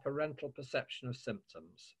 rely on parental perception of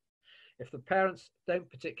symptoms. If the parents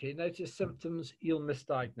don't particularly notice symptoms, you'll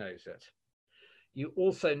misdiagnose it. You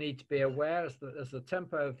also need to be aware as the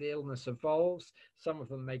tempo of the illness evolves, some of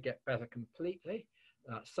them may get better completely.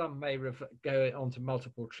 Some may go on to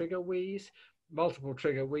multiple trigger wheeze. Multiple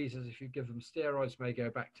trigger wheezes, if you give them steroids, may go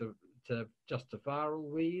back to just a viral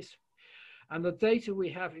wheeze. And the data we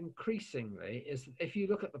have increasingly is that if you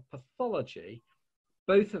look at the pathology,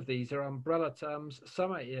 both of these are umbrella terms.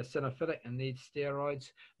 Some are eosinophilic and need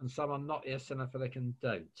steroids, and some are not eosinophilic and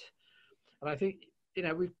don't. And I think, you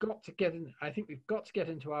know, we've got to get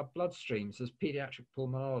into our bloodstreams as pediatric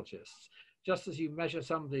pulmonologists. Just as you measure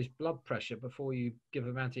somebody's blood pressure before you give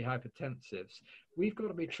them antihypertensives, we've got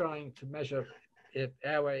to be trying to measure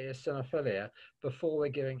airway eosinophilia before we're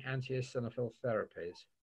giving anti-eosinophil therapies.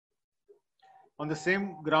 On the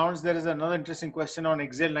same grounds, there is another interesting question on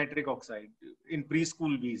exhaled nitric oxide in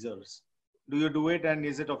preschool wheezers. Do you do it, and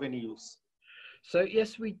is it of any use? So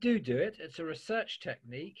yes, we do it. It's a research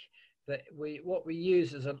technique that what we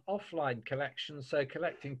use is an offline collection. So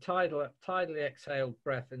collecting tidally exhaled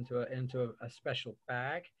breath into a special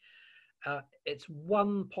bag. It's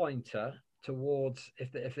one pointer towards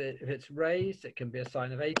if it's raised, it can be a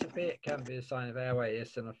sign of atopy. It can be a sign of airway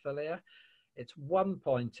eosinophilia. It's one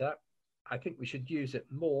pointer. I think we should use it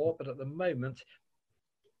more, but at the moment,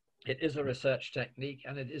 it is a research technique,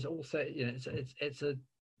 and it is also, you know, it's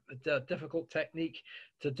a difficult technique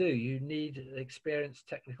to do. You need experienced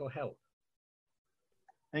technical help.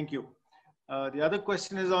 Thank you. The other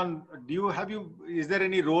question is on: is there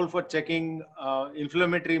any role for checking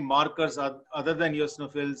inflammatory markers other than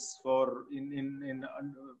eosinophils for in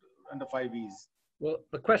under 5Es? Well,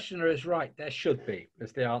 the questioner is right. There should be,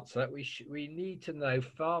 is the answer. We need to know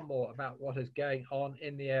far more about what is going on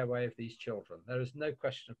in the airway of these children. There is no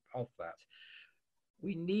question of that.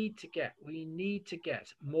 We need to get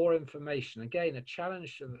more information. Again, a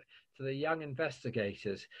challenge to the young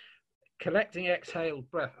investigators. Collecting exhaled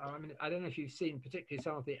breath. I mean, I don't know if you've seen particularly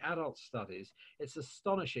some of the adult studies. It's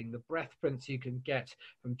astonishing the breath prints you can get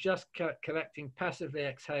from just collecting passively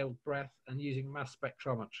exhaled breath and using mass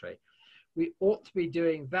spectrometry. We ought to be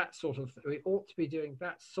doing that sort of.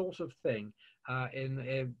 Thing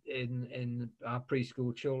in our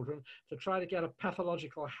preschool children to try to get a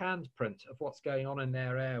pathological handprint of what's going on in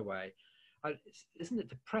their airway. Isn't it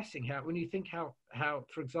depressing when you think how,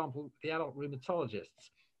 for example, the adult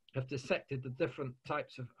rheumatologists have dissected the different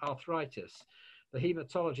types of arthritis, the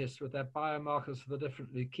hematologists with their biomarkers for the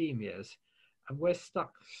different leukemias, and we're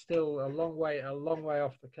stuck still a long way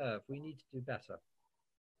off the curve. We need to do better.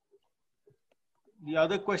 The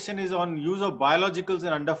other question is on use of biologicals in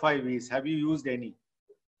under 5 weeks. Have you used any?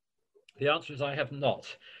 The answer is I have not.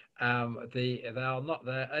 They are not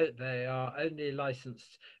there. They are only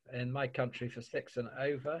licensed in my country for 6 and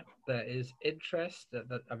over. There is interest.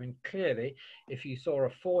 I mean, clearly, if you saw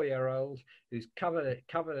a 4-year-old who's covered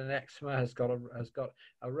in eczema, has got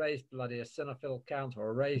a raised blood eosinophil count or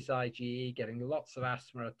a raised IgE, getting lots of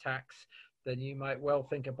asthma attacks, then you might well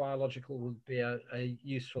think a biological would be a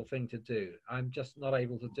useful thing to do. I'm just not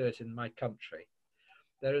able to do it in my country.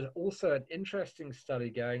 There is also an interesting study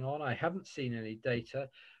going on. I haven't seen any data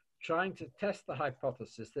trying to test the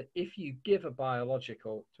hypothesis that if you give a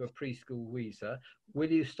biological to a preschool wheezer, will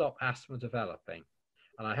you stop asthma developing?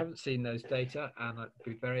 And I haven't seen those data, and I'd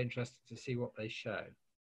be very interested to see what they show.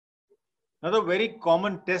 Another very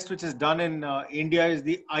common test which is done in India is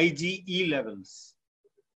the IgE levels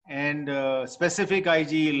and specific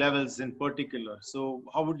IgE levels in particular. So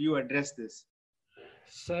how would you address this?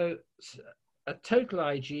 So a total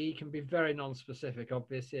IgE can be very non-specific,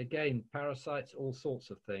 obviously. Again, parasites, all sorts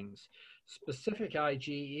of things. Specific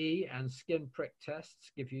IgE and skin prick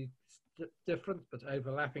tests give you different but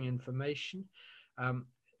overlapping information.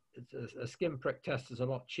 A skin prick test is a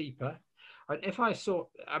lot cheaper. And if I saw,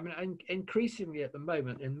 I mean, increasingly at the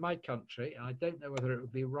moment in my country, and I don't know whether it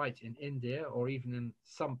would be right in India or even in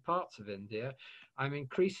some parts of India, I'm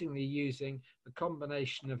increasingly using the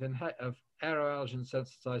combination of aeroallergen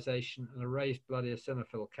sensitization and a raised blood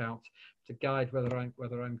eosinophil count to guide whether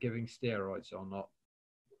I'm giving steroids or not.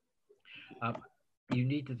 You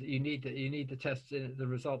need to test the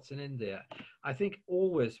results in India. I think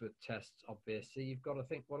always with tests, obviously, you've got to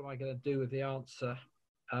think, what am I going to do with the answer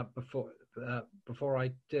before I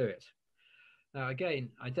do it? Now, again,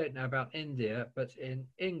 I don't know about India, but in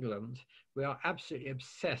England, we are absolutely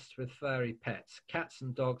obsessed with furry pets. Cats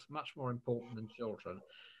and dogs, much more important than children.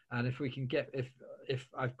 And if we can get, if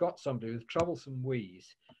I've got somebody with troublesome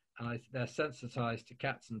wheeze and they're sensitized to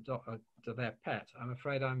cats and to their pet, I'm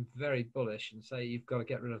afraid I'm very bullish and say you've got to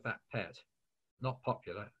get rid of that pet. Not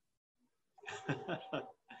popular.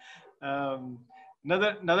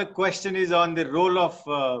 Another question is on the role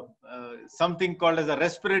of something called as a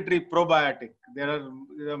respiratory probiotic. There are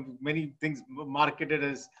many things marketed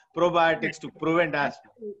as probiotics to prevent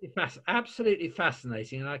asthma. Absolutely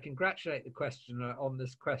fascinating, and I congratulate the questioner on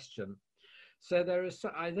this question. So there is,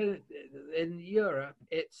 in Europe,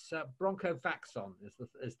 it's bronchovaxon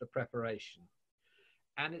is the preparation,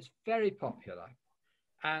 and it's very popular.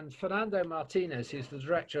 And Fernando Martinez, who's the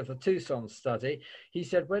director of the Tucson study, he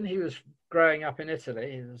said when he was growing up in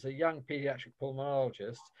Italy, he was a young pediatric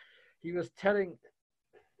pulmonologist, he was telling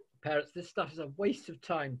parents, this stuff is a waste of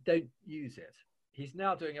time, don't use it. He's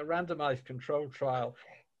now doing a randomized controlled trial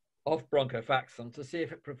of bronchovaxon to see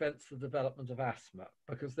if it prevents the development of asthma,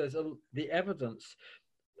 because there's the evidence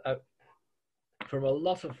from a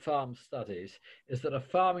lot of farm studies is that a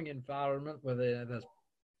farming environment where there's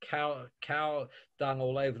cow dung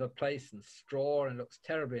all over the place and straw and it looks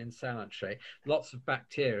terribly insanitary, lots of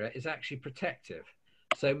bacteria, is actually protective.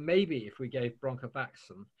 So maybe if we gave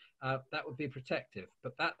bronchovaxon, that would be protective,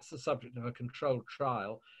 but that's the subject of a controlled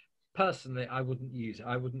trial. Personally, I wouldn't use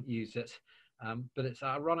it. But it's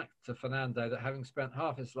ironic to Fernando that having spent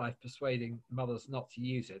half his life persuading mothers not to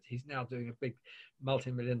use it, he's now doing a big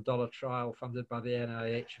multi-million-dollar trial funded by the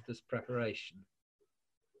NIH of this preparation.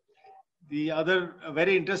 The other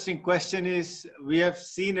very interesting question is, we have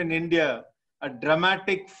seen in India a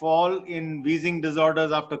dramatic fall in wheezing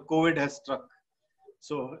disorders after COVID has struck.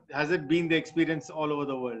 So has it been the experience all over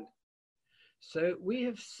the world? So we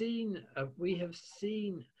have seen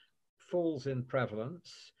falls in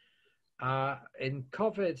prevalence. In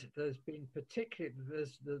COVID, there's been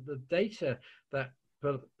the data that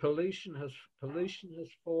pollution has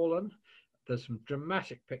fallen. There's some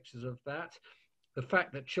dramatic pictures of that. The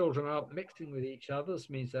fact that children aren't mixing with each other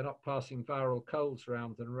means they're not passing viral colds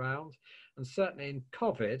round and round. And certainly in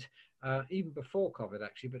COVID, even before COVID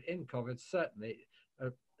actually, but in COVID certainly,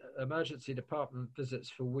 emergency department visits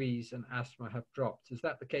for wheeze and asthma have dropped. Is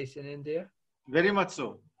that the case in India? Very much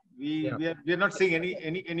so. We are not seeing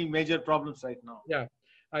any major problems right now. Yeah.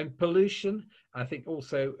 And pollution, I think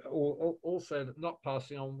also not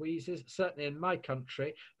passing on wheezes. Certainly in my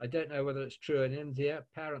country, I don't know whether it's true in India,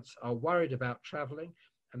 parents are worried about traveling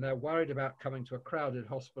and they're worried about coming to a crowded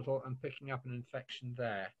hospital and picking up an infection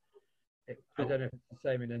there. I don't know if it's the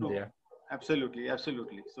same in India. Absolutely,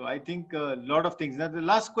 absolutely. So I think a lot of things. Now the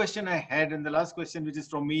last question I had, and the last question which is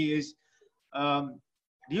from me is,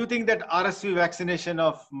 do you think that RSV vaccination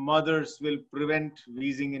of mothers will prevent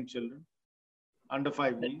wheezing in children under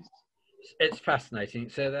 5 weeks? It's fascinating.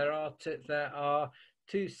 So there are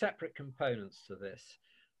two separate components to this.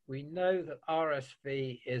 We know that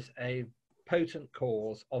RSV is a potent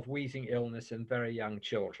cause of wheezing illness in very young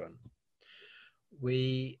children.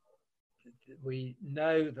 We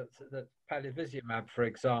know that palivizumab, for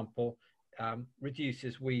example,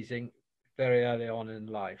 reduces wheezing very early on in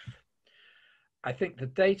life. I think the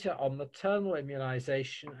data on maternal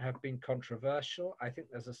immunization have been controversial. I think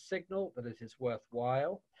there's a signal that it is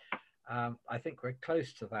worthwhile. I think we're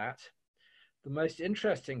close to that. The most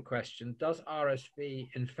interesting question, does RSV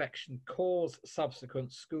infection cause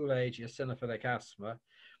subsequent school-age eosinophilic asthma?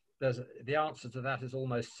 The answer to that is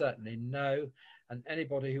almost certainly no. And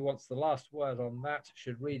anybody who wants the last word on that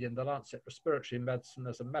should read in the Lancet Respiratory Medicine.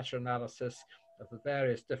 There's a meta-analysis of the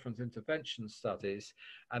various different intervention studies,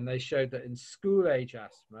 and they showed that in school-age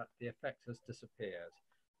asthma, the effect has disappeared.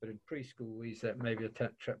 But in preschool wheeze, it may be a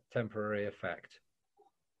temporary effect.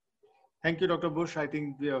 Thank you, Dr. Bush. I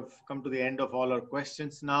think we have come to the end of all our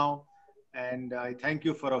questions now. And I thank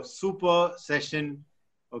you for a super session.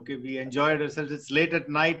 Okay, we enjoyed ourselves. It's late at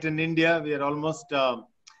night in India. We are almost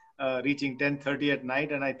reaching 10:30 at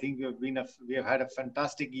night. And I think we have had a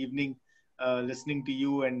fantastic evening listening to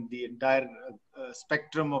you and the entire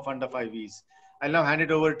spectrum of under 5Es. I'll now hand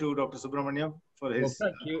it over to Dr. Subramaniam for his. Well,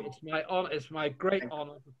 thank you. It's my honor. It's my great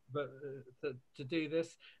honor to do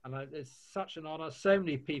this, and it's such an honor. So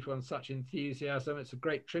many people and such enthusiasm. It's a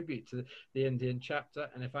great tribute to the Indian chapter.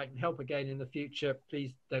 And if I can help again in the future,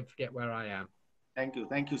 please don't forget where I am. Thank you,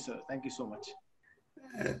 sir. Thank you so much.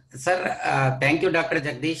 Sir, thank you, Dr.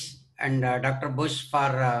 Jagdish and Dr. Bush for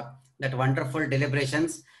that wonderful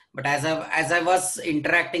deliberations. But as I was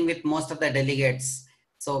interacting with most of the delegates,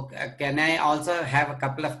 so can I also have a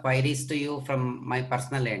couple of queries to you from my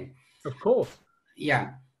personal end? Of course.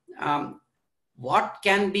 Yeah. What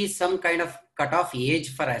can be some kind of cutoff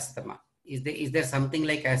age for asthma? Is there something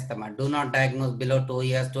like asthma? Do not diagnose below 2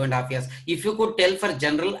 years, 2.5 years. If you could tell for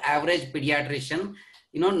general average pediatrician,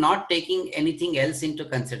 not taking anything else into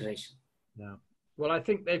consideration. No. Well, I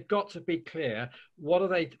think they've got to be clear. What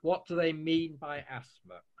do they mean by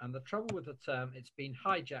asthma? And the trouble with the term, it's been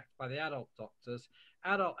hijacked by the adult doctors.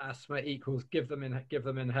 Adult asthma equals give them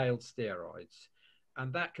inhaled steroids,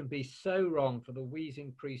 and that can be so wrong for the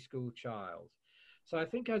wheezing preschool child. So I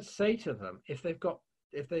think I'd say to them, if they've got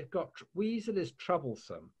wheeze that is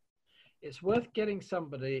troublesome, it's worth getting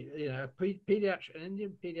somebody, an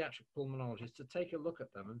Indian pediatric pulmonologist, to take a look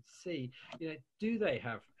at them and see, do they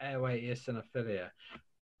have airway eosinophilia?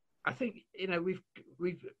 I think, in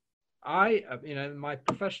my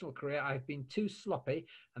professional career, I've been too sloppy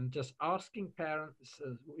and just asking parents,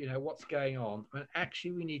 what's going on. And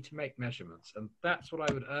actually, we need to make measurements, and that's what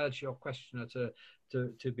I would urge your questioner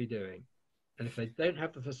to be doing. And if they don't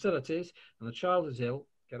have the facilities and the child is ill,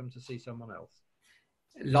 get them to see someone else.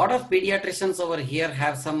 A lot of pediatricians over here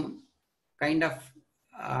have some kind of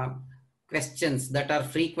questions that are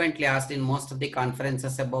frequently asked in most of the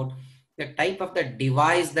conferences about the type of the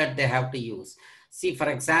device that they have to use. See, for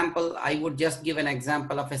example, I would just give an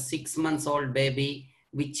example of a 6-month-old baby,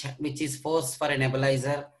 which is forced for a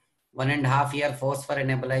nebulizer, 1.5 year forced for a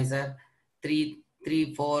nebulizer, 3,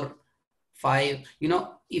 4, 5.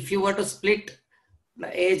 If you were to split the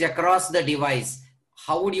age across the device,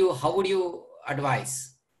 how would you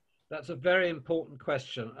advise? That's a very important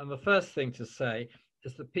question. And the first thing to say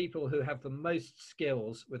is the people who have the most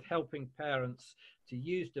skills with helping parents to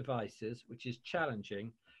use devices, which is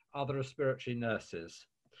challenging, are the respiratory nurses.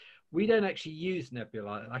 We don't actually use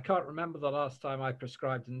nebulizer. I can't remember the last time I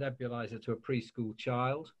prescribed a nebulizer to a preschool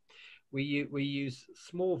child. We use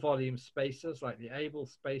small volume spacers like the Able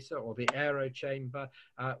spacer or the Aero chamber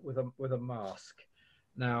with a mask.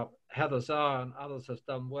 Now, Heather Zar and others have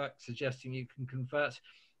done work suggesting you can convert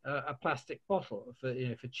a plastic bottle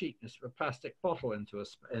for cheapness, a plastic bottle into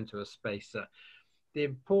a spacer. The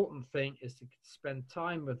important thing is to spend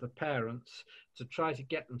time with the parents to try to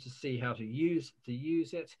get them to see how to use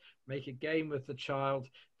it, make a game with the child.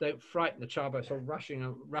 Don't frighten the child by sort of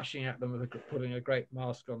rushing at them with putting a great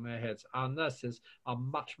mask on their heads. Our nurses are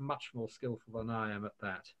much, much more skillful than I am at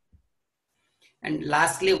that. And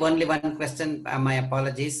lastly, only one question, my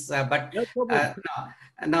apologies, but No problem.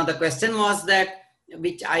 no, the question was that,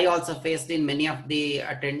 which I also faced in many of the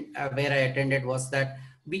where I attended, was that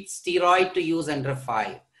which steroid to use under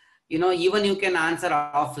 5. You know, even you can answer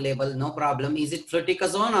off label, no problem. Is it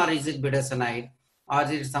fluticasone or is it budesonide or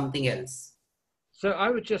is it something else? So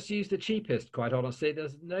I would just use the cheapest, quite honestly.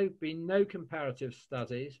 There's been no comparative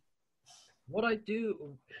studies. The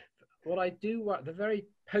very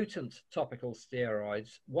potent topical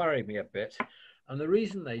steroids worry me a bit. And the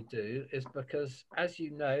reason they do is because, as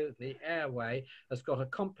you know, the airway has got a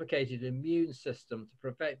complicated immune system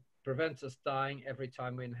to prevent us dying every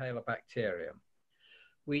time we inhale a bacterium.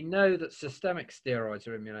 We know that systemic steroids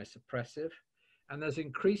are immunosuppressive, and there's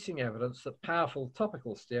increasing evidence that powerful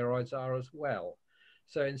topical steroids are as well.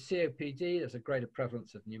 So in COPD, there's a greater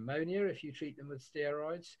prevalence of pneumonia if you treat them with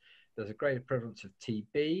steroids. There's a greater prevalence of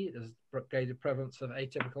TB. There's a greater prevalence of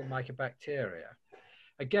atypical mycobacteria.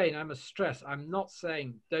 Again, I must stress, I'm not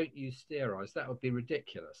saying don't use steroids. That would be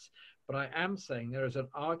ridiculous. But I am saying there is an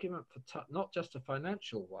argument for not just a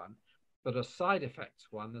financial one, but a side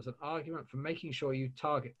effects one. There's an argument for making sure you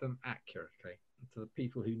target them accurately to the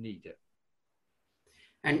people who need it.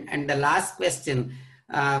 And the last question,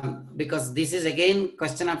 because this is again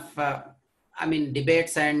question of,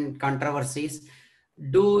 debates and controversies.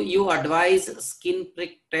 Do you advise skin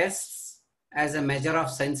prick tests as a measure of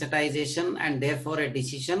sensitization and therefore a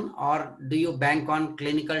decision, or do you bank on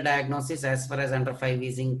clinical diagnosis as far as under 5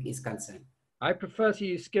 wheezing is concerned? I prefer to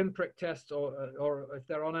use skin prick tests, or if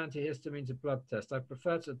they're on antihistamines, a blood test. I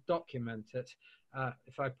prefer to document it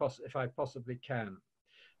if I possibly can.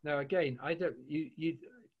 Now, again, I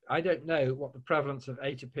don't know what the prevalence of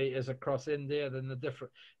atopy is across India. Then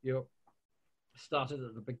you started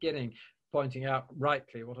at the beginning, pointing out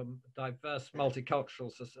rightly what a diverse multicultural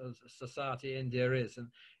society India is, and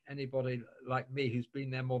anybody like me who's been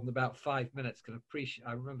there more than about 5 minutes can appreciate.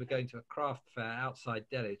 I remember going to a craft fair outside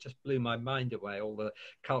Delhi. It just blew my mind away, all the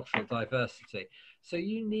cultural diversity. So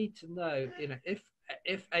you need to know,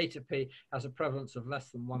 if atopy has a prevalence of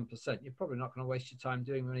less than 1%, you're probably not going to waste your time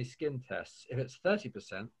doing many skin tests. If it's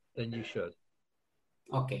 30%, then you should.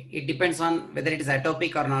 Okay, it depends on whether it is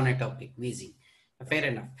atopic or non-atopic wheezing. Fair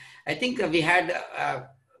enough. I think we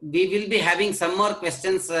will be having some more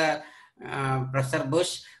questions, Professor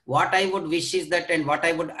Bush. What I would wish is that, and what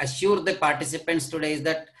I would assure the participants today is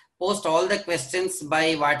that post all the questions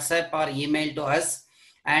by WhatsApp or email to us,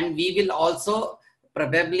 and we will also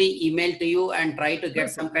probably email to you and try to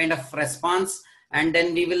get some kind of response, and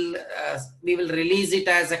then we will release it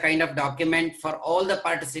as a kind of document for all the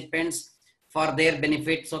participants for their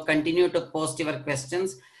benefit. So continue to post your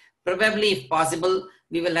questions. Probably, if possible,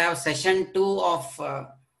 we will have session 2 of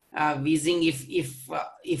wheezing.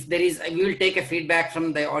 If there is, we will take a feedback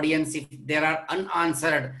from the audience if there are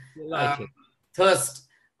unanswered thirst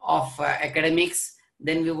of academics.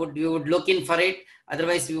 Then we would look in for it.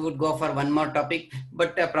 Otherwise, we would go for one more topic.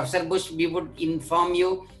 But Professor Bush, we would inform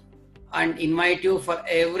you and invite you for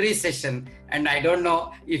every session. And I don't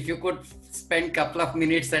know if you could spend a couple of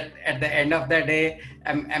minutes at the end of the day.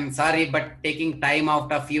 I'm sorry, but taking time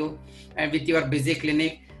out of you and with your busy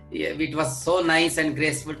clinic, it was so nice and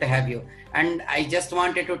graceful to have you. And I just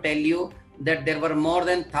wanted to tell you that there were more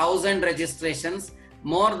than 1,000 registrations,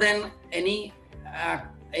 more than any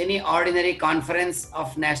ordinary conference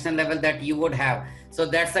of national level that you would have. So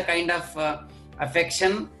that's the kind of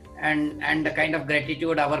affection and the kind of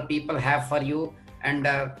gratitude our people have for you.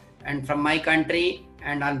 And from my country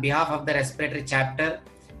and on behalf of the respiratory chapter,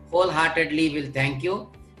 wholeheartedly will thank you.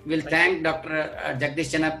 We'll thank Dr.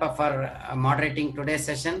 Jagdish Channappa for moderating today's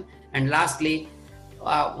session. And lastly,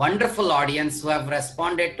 wonderful audience who have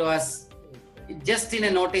responded to us just in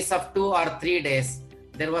a notice of 2 or 3 days.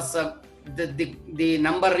 There was the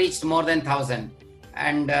number reached more than 1,000,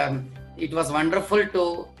 and it was wonderful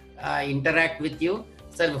to interact with you.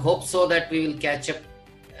 So we hope so that we will catch up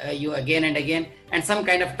you again and again, and some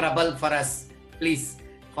kind of trouble for us, please,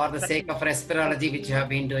 for the sake of respirology, which you have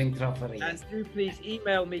been doing throughout for years. And do please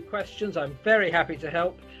email me questions. I'm very happy to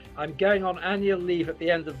help. I'm going on annual leave at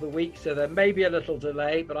the end of the week, so there may be a little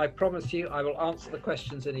delay, but I promise you I will answer the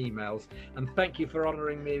questions in emails. And thank you for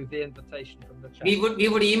honouring me with the invitation from the chat. We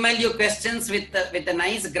would email you questions with the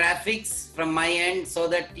nice graphics from my end, so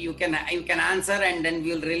that you can answer, and then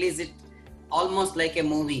we'll release it almost like a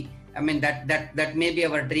movie. I mean, that may be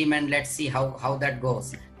our dream, and let's see how that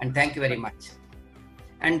goes. And thank you very much.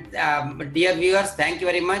 And dear viewers, thank you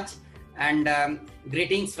very much, and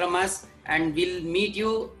greetings from us. And we'll meet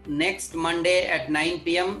you next Monday at 9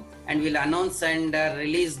 p.m. and we'll announce and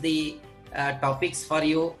release the topics for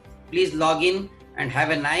you. Please log in and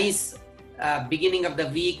have a nice beginning of the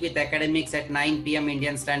week with academics at 9 p.m.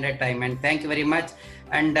 Indian Standard Time. And thank you very much.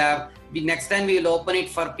 And next time we will open it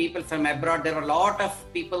for people from abroad. There were a lot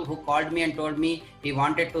of people who called me and told me he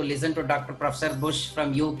wanted to listen to Dr. Professor Bush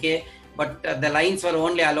from UK, but the lines were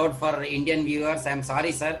only allowed for Indian viewers. I'm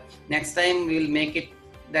sorry, sir. Next time we will make it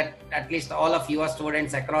that at least all of your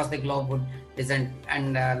students across the globe would listen,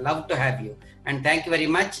 and love to have you. And thank you very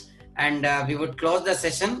much. And we would close the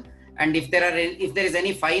session. And if there is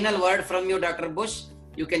any final word from you, Dr. Bush,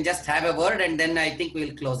 you can just have a word, and then I think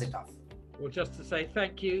we'll close it off. Well, just to say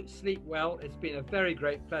thank you, sleep well. It's been a very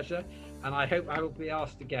great pleasure, and I hope I will be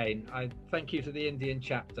asked again. I thank you to the Indian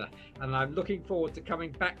chapter, and I'm looking forward to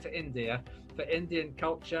coming back to India for Indian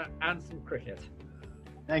culture and some cricket.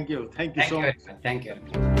 Thank you. Thank you so much. Thank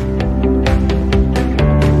you.